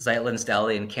 Zeitlin's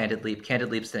Deli and Candid Leap. Candid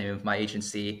Leap's the name of my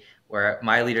agency, where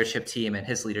my leadership team and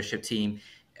his leadership team,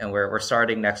 and we're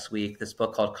starting next week this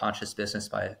book called Conscious Business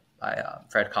by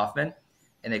Fred Kaufman,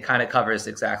 and it kind of covers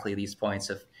exactly these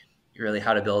points of really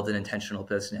how to build an intentional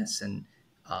business and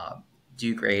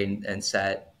do great and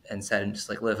just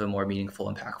like live a more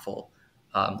meaningful, impactful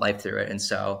life through it. And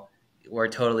so we're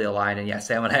totally aligned. And yes,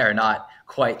 Sam and I are not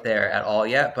quite there at all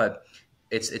yet, but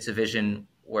it's a vision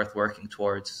worth working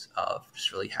towards of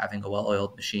just really having a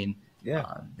well-oiled machine, Yeah,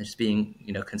 and just being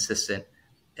consistent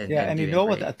yeah, and and you doing know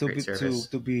what? great service.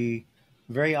 To be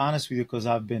very honest with you, because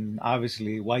I've been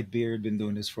obviously white beard, been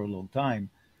doing this for a long time.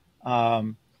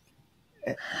 Um,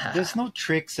 there's no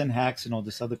tricks and hacks and all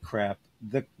this other crap.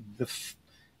 The f-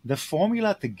 the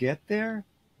formula to get there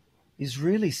is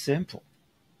really simple.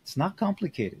 It's not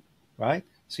complicated, right?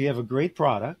 So you have a great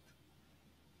product,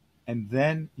 and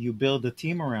then you build a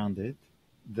team around it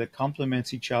that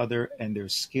complements each other and they're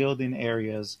skilled in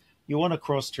areas. You want to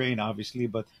cross train, obviously,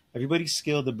 but everybody's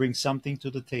skilled to bring something to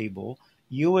the table.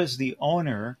 You, as the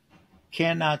owner,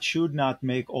 cannot, should not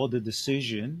make all the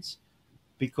decisions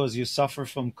because you suffer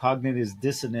from cognitive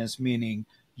dissonance, meaning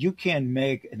you can't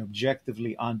make an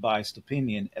objectively unbiased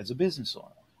opinion as a business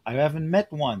owner. I haven't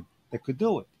met one that could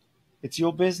do it. It's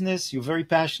your business. You're very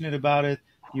passionate about it.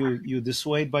 You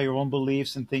dissuade by your own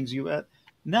beliefs and things you had.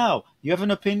 Now you have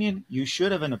an opinion. You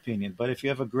should have an opinion. But if you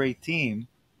have a great team,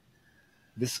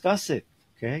 discuss it.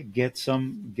 Okay, get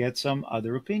some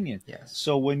other opinion. Yes.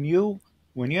 So when you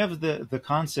have the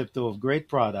concept of great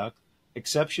product,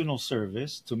 exceptional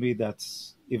service, to me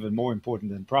that's even more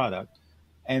important than product,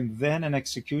 and then an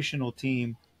executional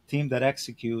team that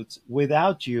executes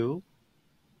without you,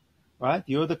 right?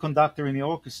 You're the conductor in the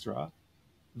orchestra,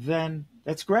 then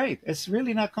that's great. It's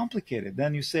really not complicated.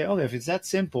 Then you say, okay, if it's that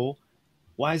simple,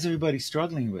 why is everybody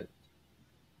struggling with it?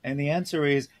 And the answer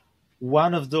is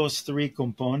one of those three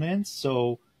components.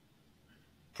 So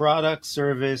product,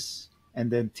 service, and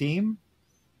then team.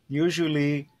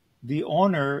 Usually the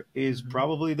owner is Mm-hmm.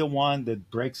 probably the one that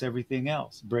breaks everything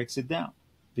else, breaks it down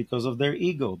because of their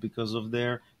ego, because of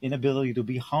their inability to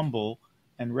be humble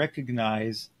and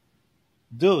recognize,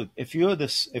 dude, if you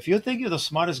think you're the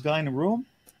smartest guy in the room,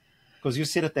 because you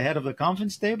sit at the head of the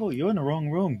conference table, you're in the wrong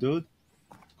room, dude.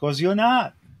 Because you're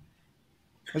not.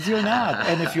 Because you're not.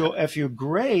 And if you're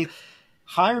great,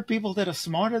 hire people that are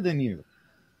smarter than you.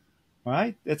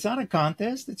 Right? It's not a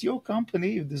contest. It's your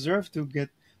company. You deserve to get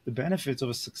the benefits of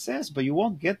a success, but you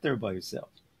won't get there by yourself.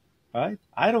 Right?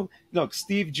 I don't look.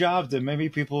 Steve Jobs, that maybe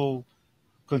people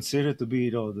consider to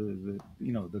be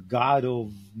the god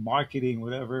of marketing,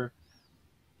 whatever.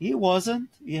 He wasn't.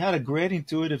 He had a great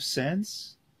intuitive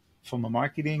sense from a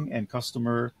marketing and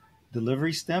customer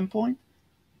delivery standpoint,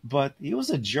 but he was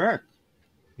a jerk.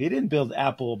 He didn't build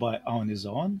Apple on his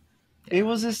own. It Yeah.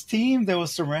 was his team that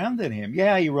was surrounding him.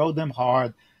 Yeah, he rode them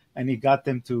hard, and he got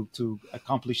them to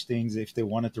accomplish things if they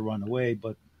wanted to run away.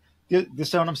 But this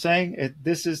is what I'm saying.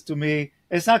 This is, to me,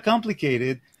 it's not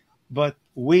complicated, but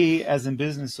we as a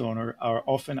business owner are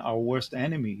often our worst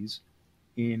enemies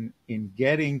in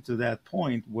getting to that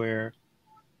point where,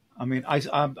 I mean,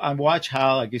 I watch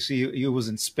Hal. Like, you see, he was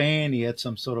in Spain. He had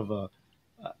some sort of a,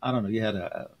 I don't know. He had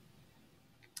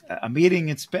a meeting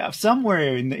in Spain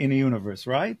somewhere in the universe,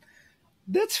 right?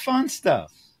 That's fun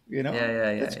stuff. Yeah,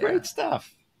 yeah, yeah, That's yeah. great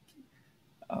stuff.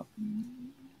 Uh,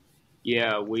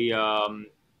 Yeah, we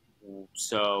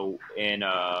so in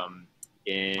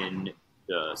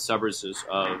the suburbs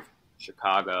of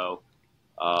Chicago,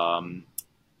 um,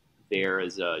 there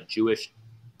is a Jewish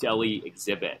deli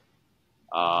exhibit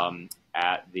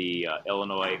at the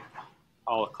Illinois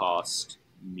Holocaust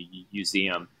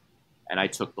Museum, and I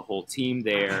took the whole team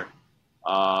there.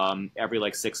 Every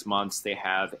like 6 months, they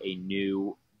have a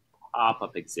new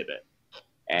pop-up exhibit,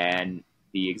 and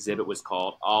the exhibit was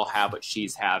called "I'll Have What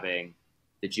She's Having,"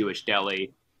 the Jewish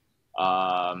deli.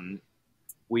 Um,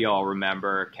 we all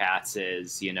remember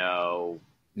Katz's, yeah,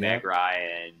 Meg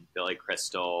Ryan, Billy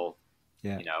Crystal,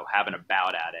 yeah. having a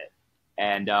bout at it,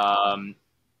 and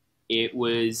it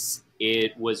was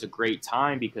a great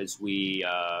time because we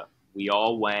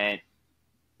all went.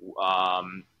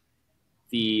 Um,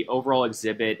 the overall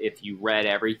exhibit, if you read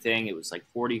everything, it was like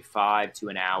 45 to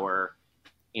an hour,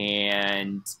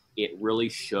 and it really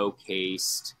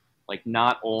showcased like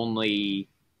not only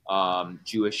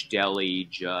Jewish deli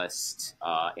just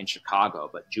in Chicago,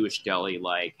 but Jewish deli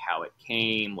like how it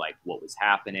came, like what was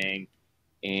happening,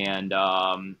 and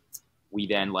we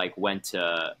then like went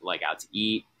to like out to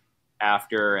eat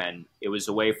after, and it was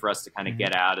a way for us to kind of Mhm.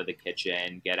 get out of the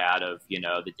kitchen, get out of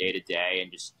the day to day,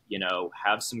 and just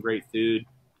have some great food.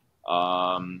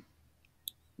 Um,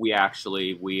 we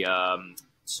actually we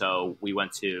so we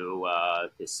went to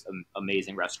this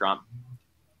amazing restaurant,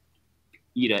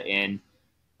 Ida Inn,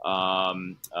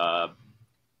 a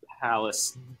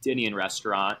Palestinian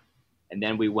restaurant, and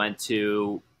then we went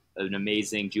to an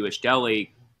amazing Jewish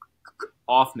deli,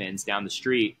 Hoffman's, down the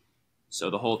street. So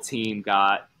the whole team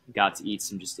got to eat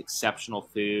some just exceptional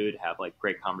food, have like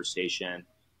great conversation,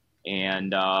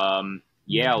 and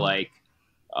yeah, like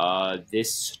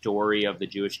this story of the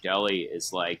Jewish deli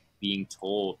is like being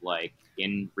told like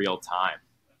in real time,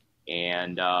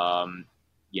 and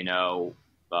you know,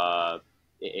 uh,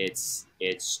 it's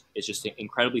just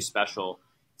incredibly special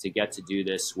to get to do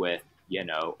this with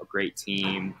a great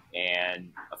team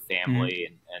and a Mhm. family,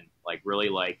 and like really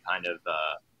like kind of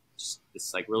just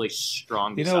this like really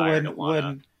strong You know, desire when to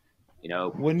want to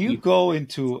when when you keep go this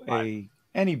into alive. a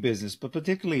any business, but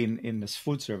particularly in this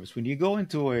food service, when you go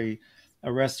into a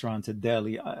restaurant, a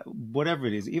deli, whatever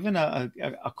it is, even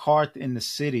a cart in the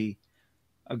city,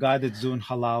 a guy that's doing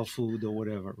halal food or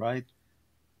whatever, right?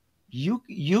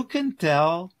 You can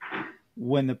tell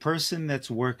when the person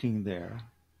that's working there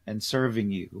and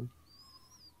serving you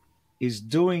is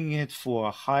doing it for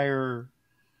a higher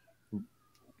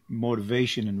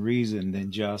motivation and reason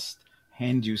than just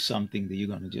hand you something that you're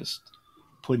going to just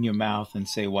put in your mouth and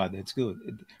say, "Wow, that's good,"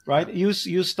 right? Yeah.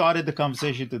 You started the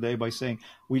conversation today by saying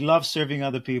we love serving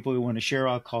other people. We want to share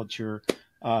our culture.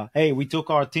 Hey, we took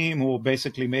our team who were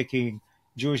basically making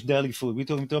Jewish deli food. We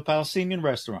took them to a Palestinian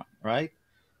restaurant, right?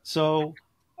 So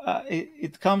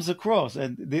it comes across.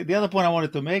 And the other point I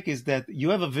wanted to make is that you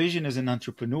have a vision as an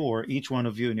entrepreneur, each one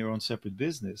of you in your own separate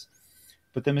business.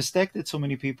 But the mistake that so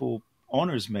many people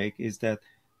owners make is that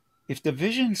if the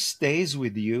vision stays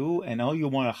with you and all you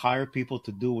want to hire people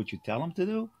to do what you tell them to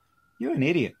do, you're an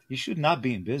idiot. You should not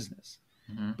be in business.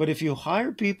 Hmm. But if you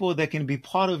hire people that can be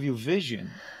part of your vision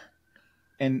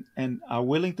and are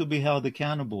willing to be held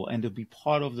accountable and to be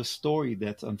part of the story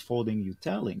that's unfolding you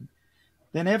telling,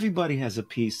 then everybody has a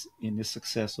piece in the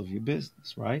success of your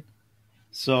business, right?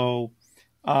 So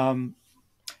um,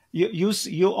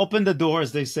 you open the door,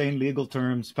 as they say in legal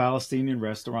terms, Palestinian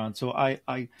restaurant. So I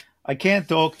can't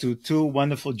talk to two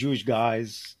wonderful Jewish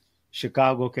guys,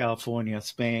 Chicago, California,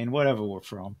 Spain, wherever we're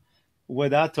from,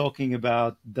 without talking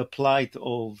about the plight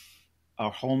of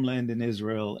our homeland in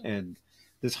Israel and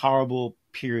this horrible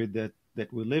period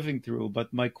that we're living through.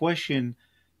 But my question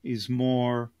is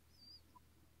more: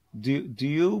 do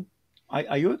you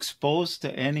are you exposed to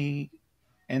any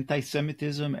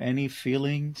anti-Semitism, any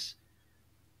feelings?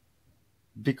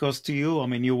 Because to you, I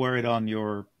mean, you wear it on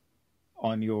your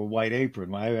white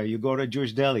apron. Right? You go to a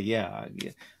Jewish deli, yeah,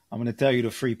 yeah, I'm going to tell you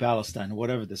to free Palestine,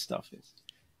 whatever the stuff is.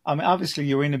 I mean, obviously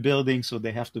you're in a building, so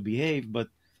they have to behave. But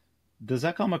does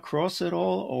that come across at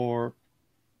all, or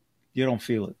you don't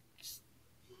feel it?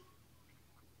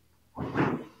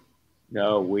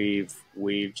 No, we've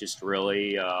just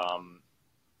really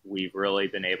we've really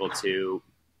been able to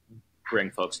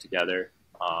bring folks together,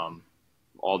 um,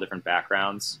 all different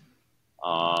backgrounds,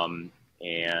 um,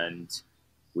 and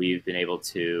we've been able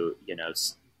to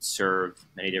serve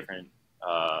many different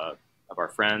of our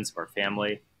friends, of our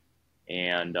family,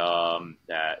 and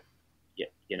that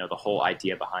the whole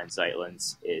idea behind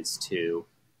Zeitlins is to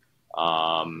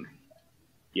um,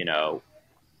 you know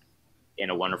in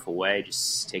a wonderful way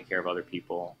just take care of other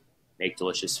people, make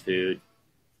delicious food,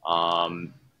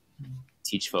 um,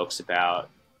 teach folks about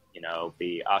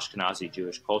the Ashkenazi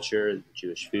Jewish culture,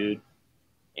 Jewish food,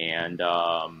 and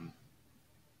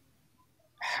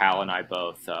Hal and I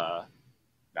both.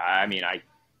 I mean, I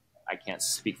can't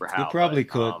speak for You Hal, but probably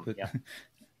could, but yeah,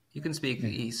 You can speak.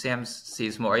 yeah. Sam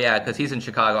sees more, yeah, because he's in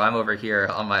Chicago. I'm over here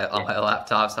on my yeah,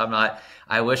 laptop, so I'm not.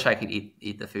 I wish I could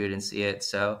eat the food and see it.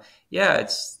 So yeah,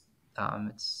 it's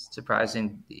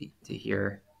surprising to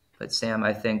hear. But Sam,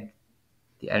 I think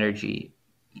the energy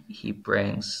he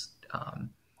brings,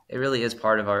 it really is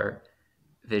part of our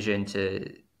vision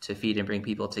to feed and bring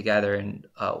people together. And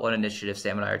one initiative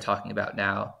Sam and I are talking about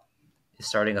now is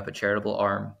starting up a charitable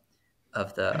arm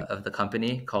of the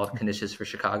company called Conditions for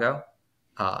Chicago.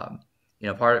 Um,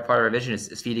 part of our vision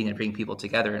is feeding and bringing people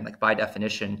together, and like by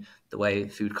definition, the way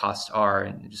food costs are,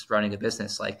 and just running a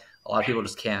business, like a lot of people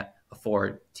just can't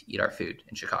afford to eat our food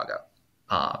in Chicago.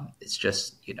 It's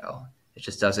just it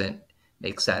just doesn't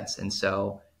make sense, and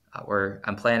so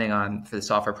I'm planning on, for the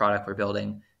software product we're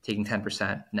building, taking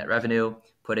 10% net revenue,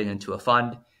 putting into a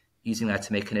fund, using that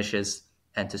to make knishes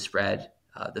and to spread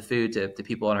the food to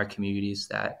people in our communities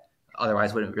that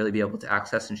otherwise wouldn't really be able to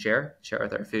access and share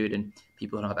with our food, and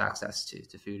people who don't have access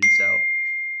to food. And so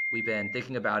we've been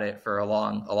thinking about it for a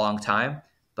long time,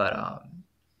 but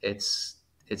it's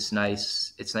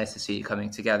nice to see it coming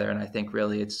together. And I think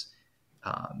really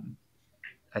um,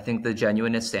 I think the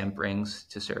genuineness Sam brings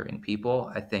to serving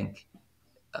people, I think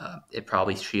it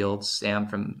probably shields Sam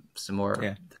from some more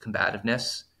Yeah.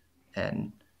 combativeness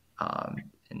and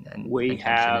we and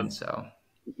tension. And have so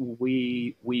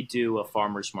we do a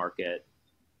farmers market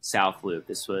South Loop.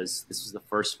 This was the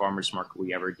first farmers market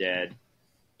we ever did,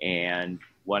 and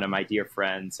one of my dear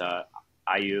friends,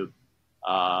 Ayub,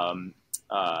 um,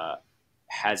 uh,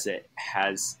 has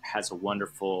a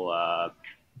wonderful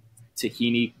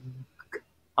tahini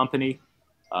company,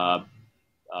 uh,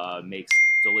 makes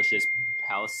delicious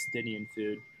Palestinian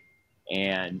food,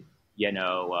 and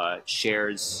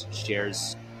shares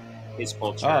his Oh,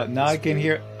 culture, now his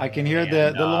food, I can hear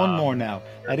and the lawnmower now.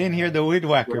 I didn't hear the weed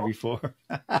whacker before.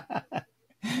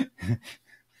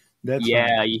 That's funny.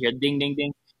 yeah, you hear ding ding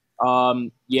ding.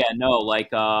 Yeah, no,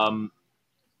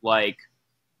 like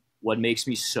what makes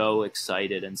me so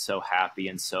excited and so happy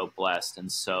and so blessed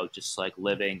and so just like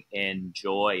living in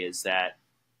joy is that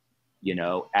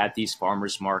at these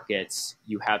farmers markets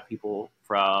you have people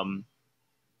from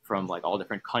like all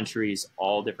different countries,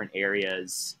 all different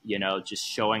areas, just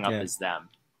showing up Yeah. as them,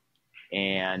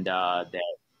 and that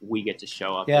we get to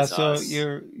show up Yeah, as so us.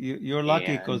 you're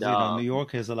lucky And because New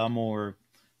York has a lot more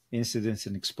incidents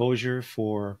and exposure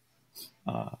for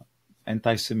uh,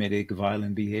 anti-Semitic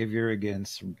violent behavior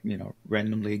against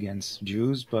randomly against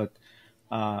Jews, but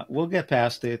we'll get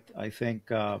past it. I think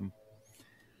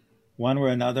one way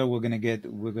or another we're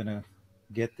gonna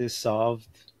get this solved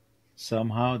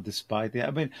somehow. Despite that,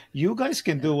 I mean, you guys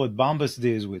can do what Bombas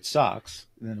did with socks.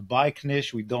 Then buy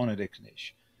knish, we donate a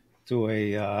knish to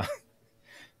a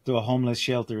to a homeless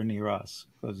shelter near us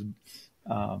because.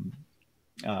 Um,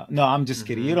 no, I'm just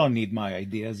kidding. You mhm. don't need my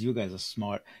ideas. You guys are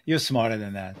smart. You're smarter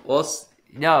than that. Well,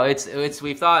 no, it's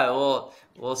we thought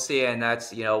we'll see, and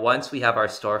that's once we have our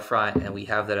storefront and we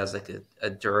have that as like a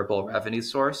durable revenue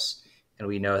source, and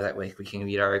we know that we can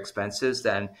meet our expenses,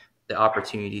 then the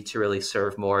opportunity to really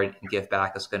serve more and give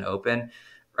back is going to open.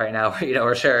 Right now,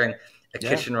 we're sharing a Yeah.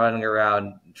 kitchen, running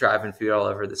around, driving food all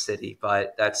over the city,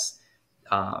 but that's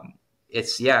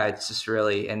it's just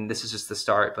really, and this is just the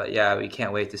start. But yeah, we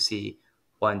can't wait to see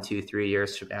 1, 2, 3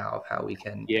 years from now of how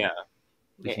yeah,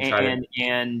 we can try to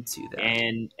do that.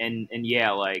 and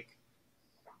yeah, like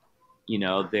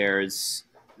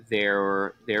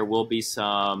there will be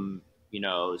some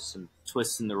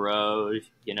twists in the road,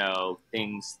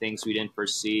 things we didn't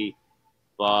foresee,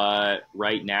 but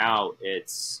right now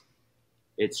it's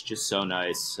just so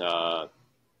nice,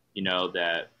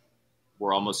 that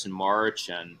we're almost in March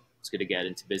and it's going to get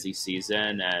into busy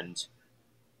season and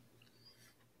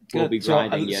we'll Good. be So,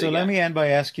 grinding yet let again. me end by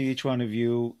asking each one of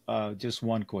you just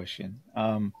one question.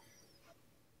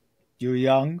 You're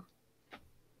young.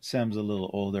 Sam's a little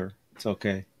older. It's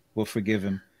okay. We'll forgive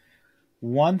him.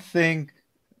 One thing,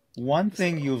 one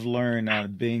thing you've learned out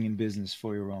of being in business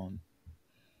for your own.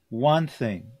 One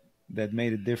thing that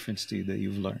made a difference to you that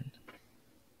you've learned.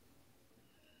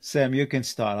 Sam, you can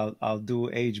start. I'll do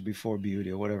age before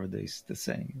beauty or whatever the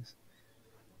saying is.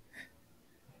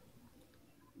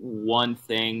 One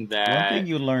thing One thing that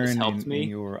you has learn helped in me.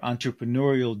 your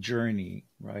entrepreneurial journey,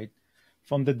 right?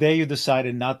 From the day you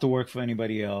decided not to work for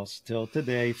anybody else till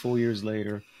today, 4 years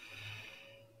later,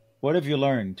 what have you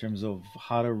learned in terms of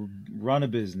how to run a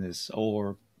business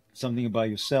or something about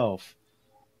yourself,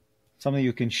 something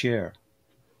you can share?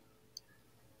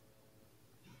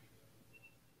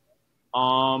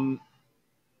 Um,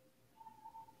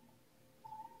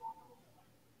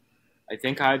 I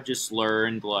think I've just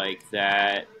learned like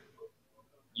that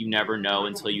you never know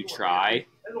until you try,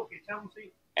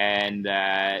 and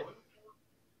that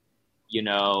you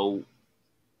know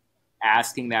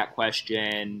asking that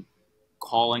question,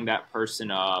 calling that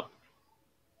person up,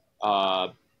 uh,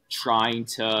 trying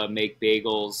to make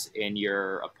bagels in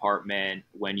your apartment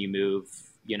when you move,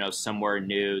 somewhere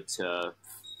new to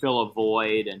fill a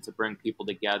void and to bring people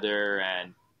together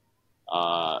and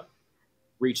uh,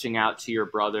 reaching out to your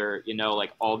brother,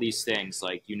 like all these things,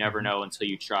 like you never know until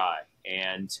you try.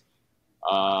 And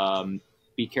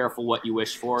be careful what you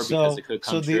wish for because So, it could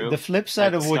so come the true flip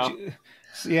side type of of what stuff. you,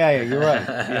 yeah, yeah, you're right.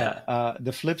 Yeah,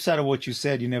 the flip side of what you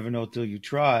said, you never know till you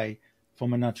try.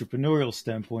 From an entrepreneurial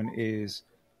standpoint, is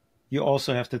you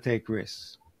also have to take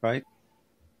risks, right?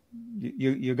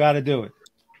 You got to do it.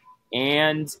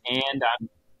 And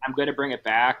I'm going to bring it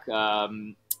back.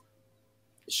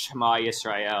 Shema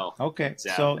Yisrael, Okay,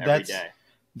 Zev, so every day,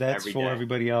 that's every for day.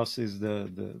 everybody else. Is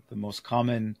the most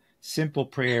common simple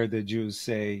prayer that Jews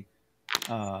say,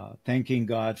 thanking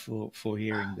God for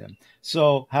hearing them.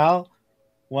 So, Hal,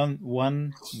 one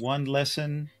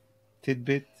lesson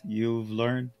tidbit you've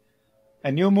learned,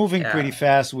 and Yeah, you're moving pretty I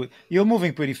fast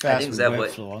think with Zev would.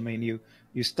 Webflow. I mean,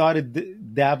 you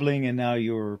started dabbling, and now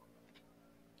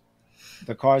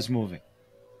the car's moving.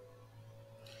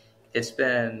 It's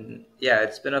been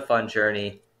a fun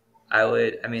journey.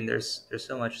 I mean, there's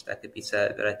so much that could be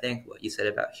said, but I think what you said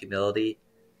about humility,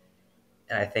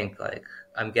 and I think like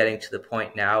I'm getting to the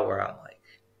point now where I'm like,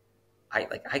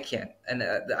 I can't. And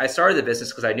I started the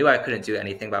business because I knew I couldn't do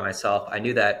anything by myself. I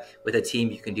knew that with a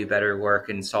team you can do better work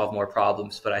and solve more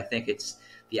problems. But I think it's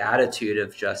the attitude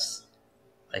of just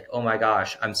like, oh my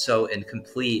gosh, I'm so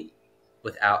incomplete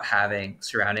without having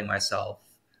surrounding myself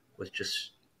with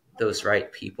just those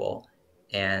right people.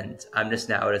 And I'm just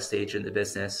now at a stage in the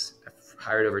business. I've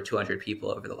hired over 200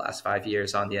 people over the last 5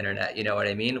 years on the internet. You know what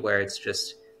I mean? Where it's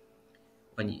just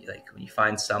when you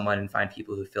find someone and find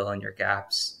people who fill in your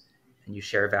gaps and you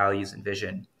share values and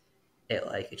vision,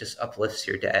 it just uplifts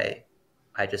your day.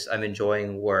 I'm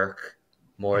enjoying work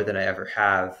more than I ever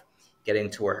have,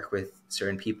 getting to work with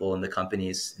certain people in the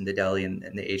companies in the deli and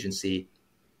the agency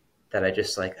that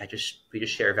we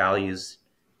just share values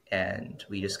and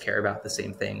we just care about the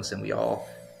same things and we all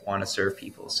want to serve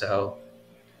people. So,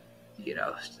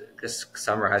 just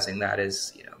summarizing that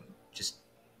is, just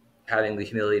having the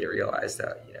humility to realize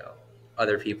that,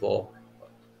 other people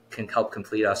can help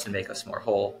complete us and make us more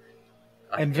whole,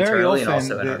 And very internally and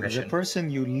often, also in our the mission. person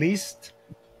you least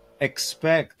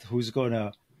expect who's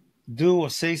gonna do or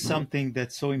say something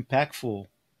that's so impactful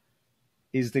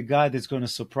is the guy that's going to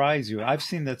surprise you. I've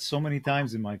seen that so many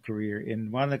times in my career.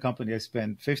 In one of the companies I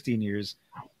spent 15 years,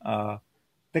 uh,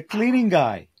 the cleaning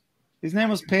guy, his name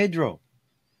was Pedro.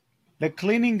 The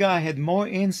cleaning guy had more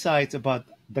insights about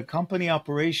the company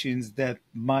operations than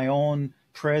my own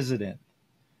president.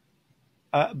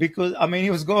 Because I mean, he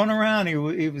was going around, he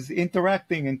was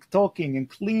interacting and talking and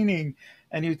cleaning,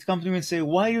 and he would come to me and say,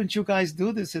 "Why don't you guys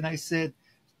do this?" And I said,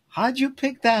 "How'd you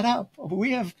pick that up?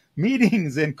 We have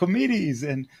meetings and committees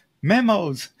and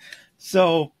memos."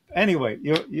 So anyway,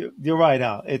 you're right,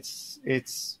 Al.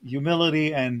 It's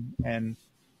humility and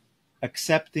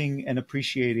accepting and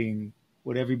appreciating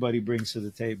what everybody brings to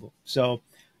the table. So,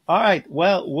 all right,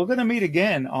 well, we're gonna meet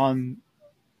again on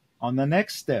the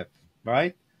next step,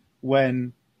 right?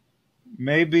 When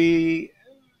maybe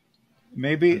When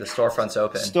maybe the storefront's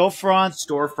open. storefront,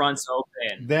 Storefronts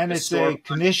open. then The it's a storefronts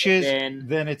Knishes, open.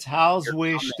 then it's Hal's You're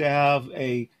wish to coming. have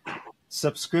a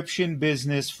subscription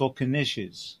business for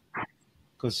Knishes,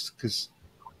 because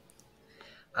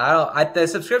The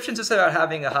subscription's just about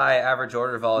having a high average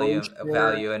order volume Kosher,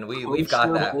 value, and we've got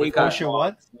kosher that. We've bagel got kosher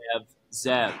what? dogs.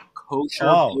 Zev. Kosher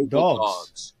Oh, bagel dogs.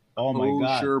 dogs. Oh my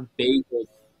God. Kosher bagel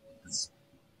dogs.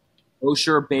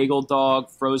 Kosher bagel dog,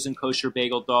 frozen kosher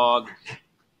bagel dog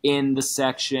in the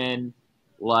section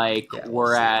like Yeah,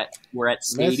 we're at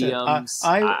Listen, stadiums.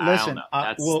 I I don't listen.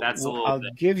 know. That's a little I'll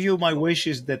bit. give you my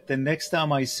wishes that the next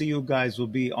time I see you guys will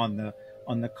be on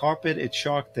the carpet at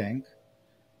Shark Tank,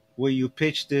 where you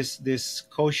pitch this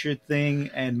kosher thing,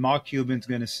 and Mark Cuban's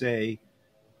gonna say,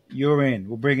 "You're in.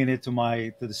 We're bringing it to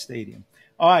the stadium."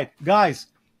 All right, guys.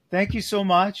 Thank you so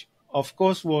much. Of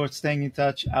course, we're staying in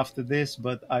touch after this,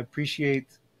 but I appreciate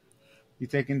you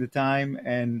taking the time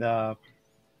and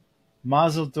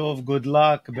Mazel tov, good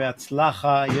luck,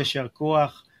 be'atzlacha, yesher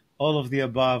kuach, all of the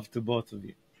above to both of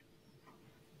you.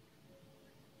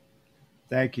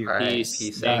 Thank you. All right. Peace.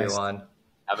 Peace, Thanks. everyone.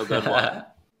 Have a good one.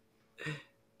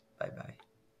 Bye bye.